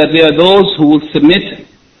means that there are those who will submit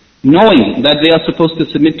knowing that they are supposed to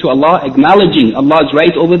submit to Allah, acknowledging Allah's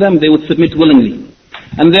right over them, they would submit willingly.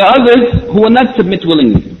 And there are others who will not submit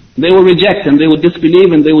willingly. They will reject and they will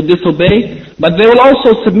disbelieve and they will disobey, but they will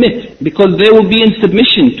also submit because they will be in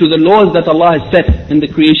submission to the laws that Allah has set in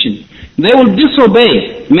the creation. They will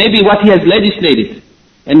disobey maybe what He has legislated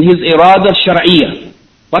and His irada shar'iyyah.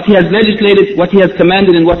 What He has legislated, what He has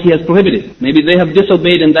commanded and what He has prohibited. Maybe they have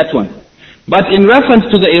disobeyed in that one. But in reference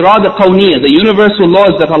to the irada qawniya, the universal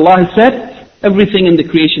laws that Allah has set, everything in the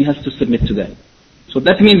creation has to submit to that. So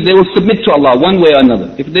that means they will submit to Allah one way or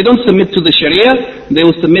another. If they don't submit to the Sharia, they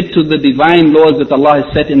will submit to the divine laws that Allah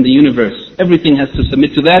has set in the universe. Everything has to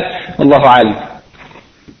submit to that. Allahu Alam.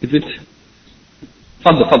 Is it?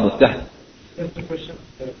 Fadl, go ahead. Just a question.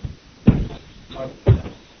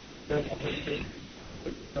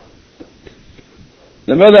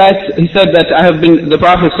 The brother asked, he said that the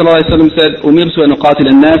Prophet ﷺ said, أُمِرْتُ أَنْ أُقَاتِلَ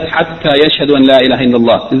النَّاسِ حَتَّى يَشْهَدُوا أَنْ لَا إِلَهَ إِلَّا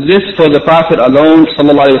اللَّهِ. Is this for the Prophet alone ﷺ,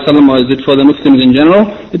 or is it for the Muslims in general?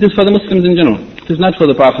 It is for the Muslims in general. It is not for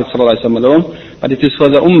the Prophet ﷺ alone, but it is for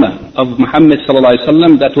the Ummah of Muhammad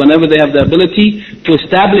ﷺ, that whenever they have the ability to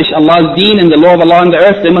establish Allah's deen and the law of Allah on the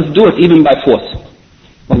earth, they must do it even by force.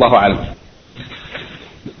 Wallahu a'lam.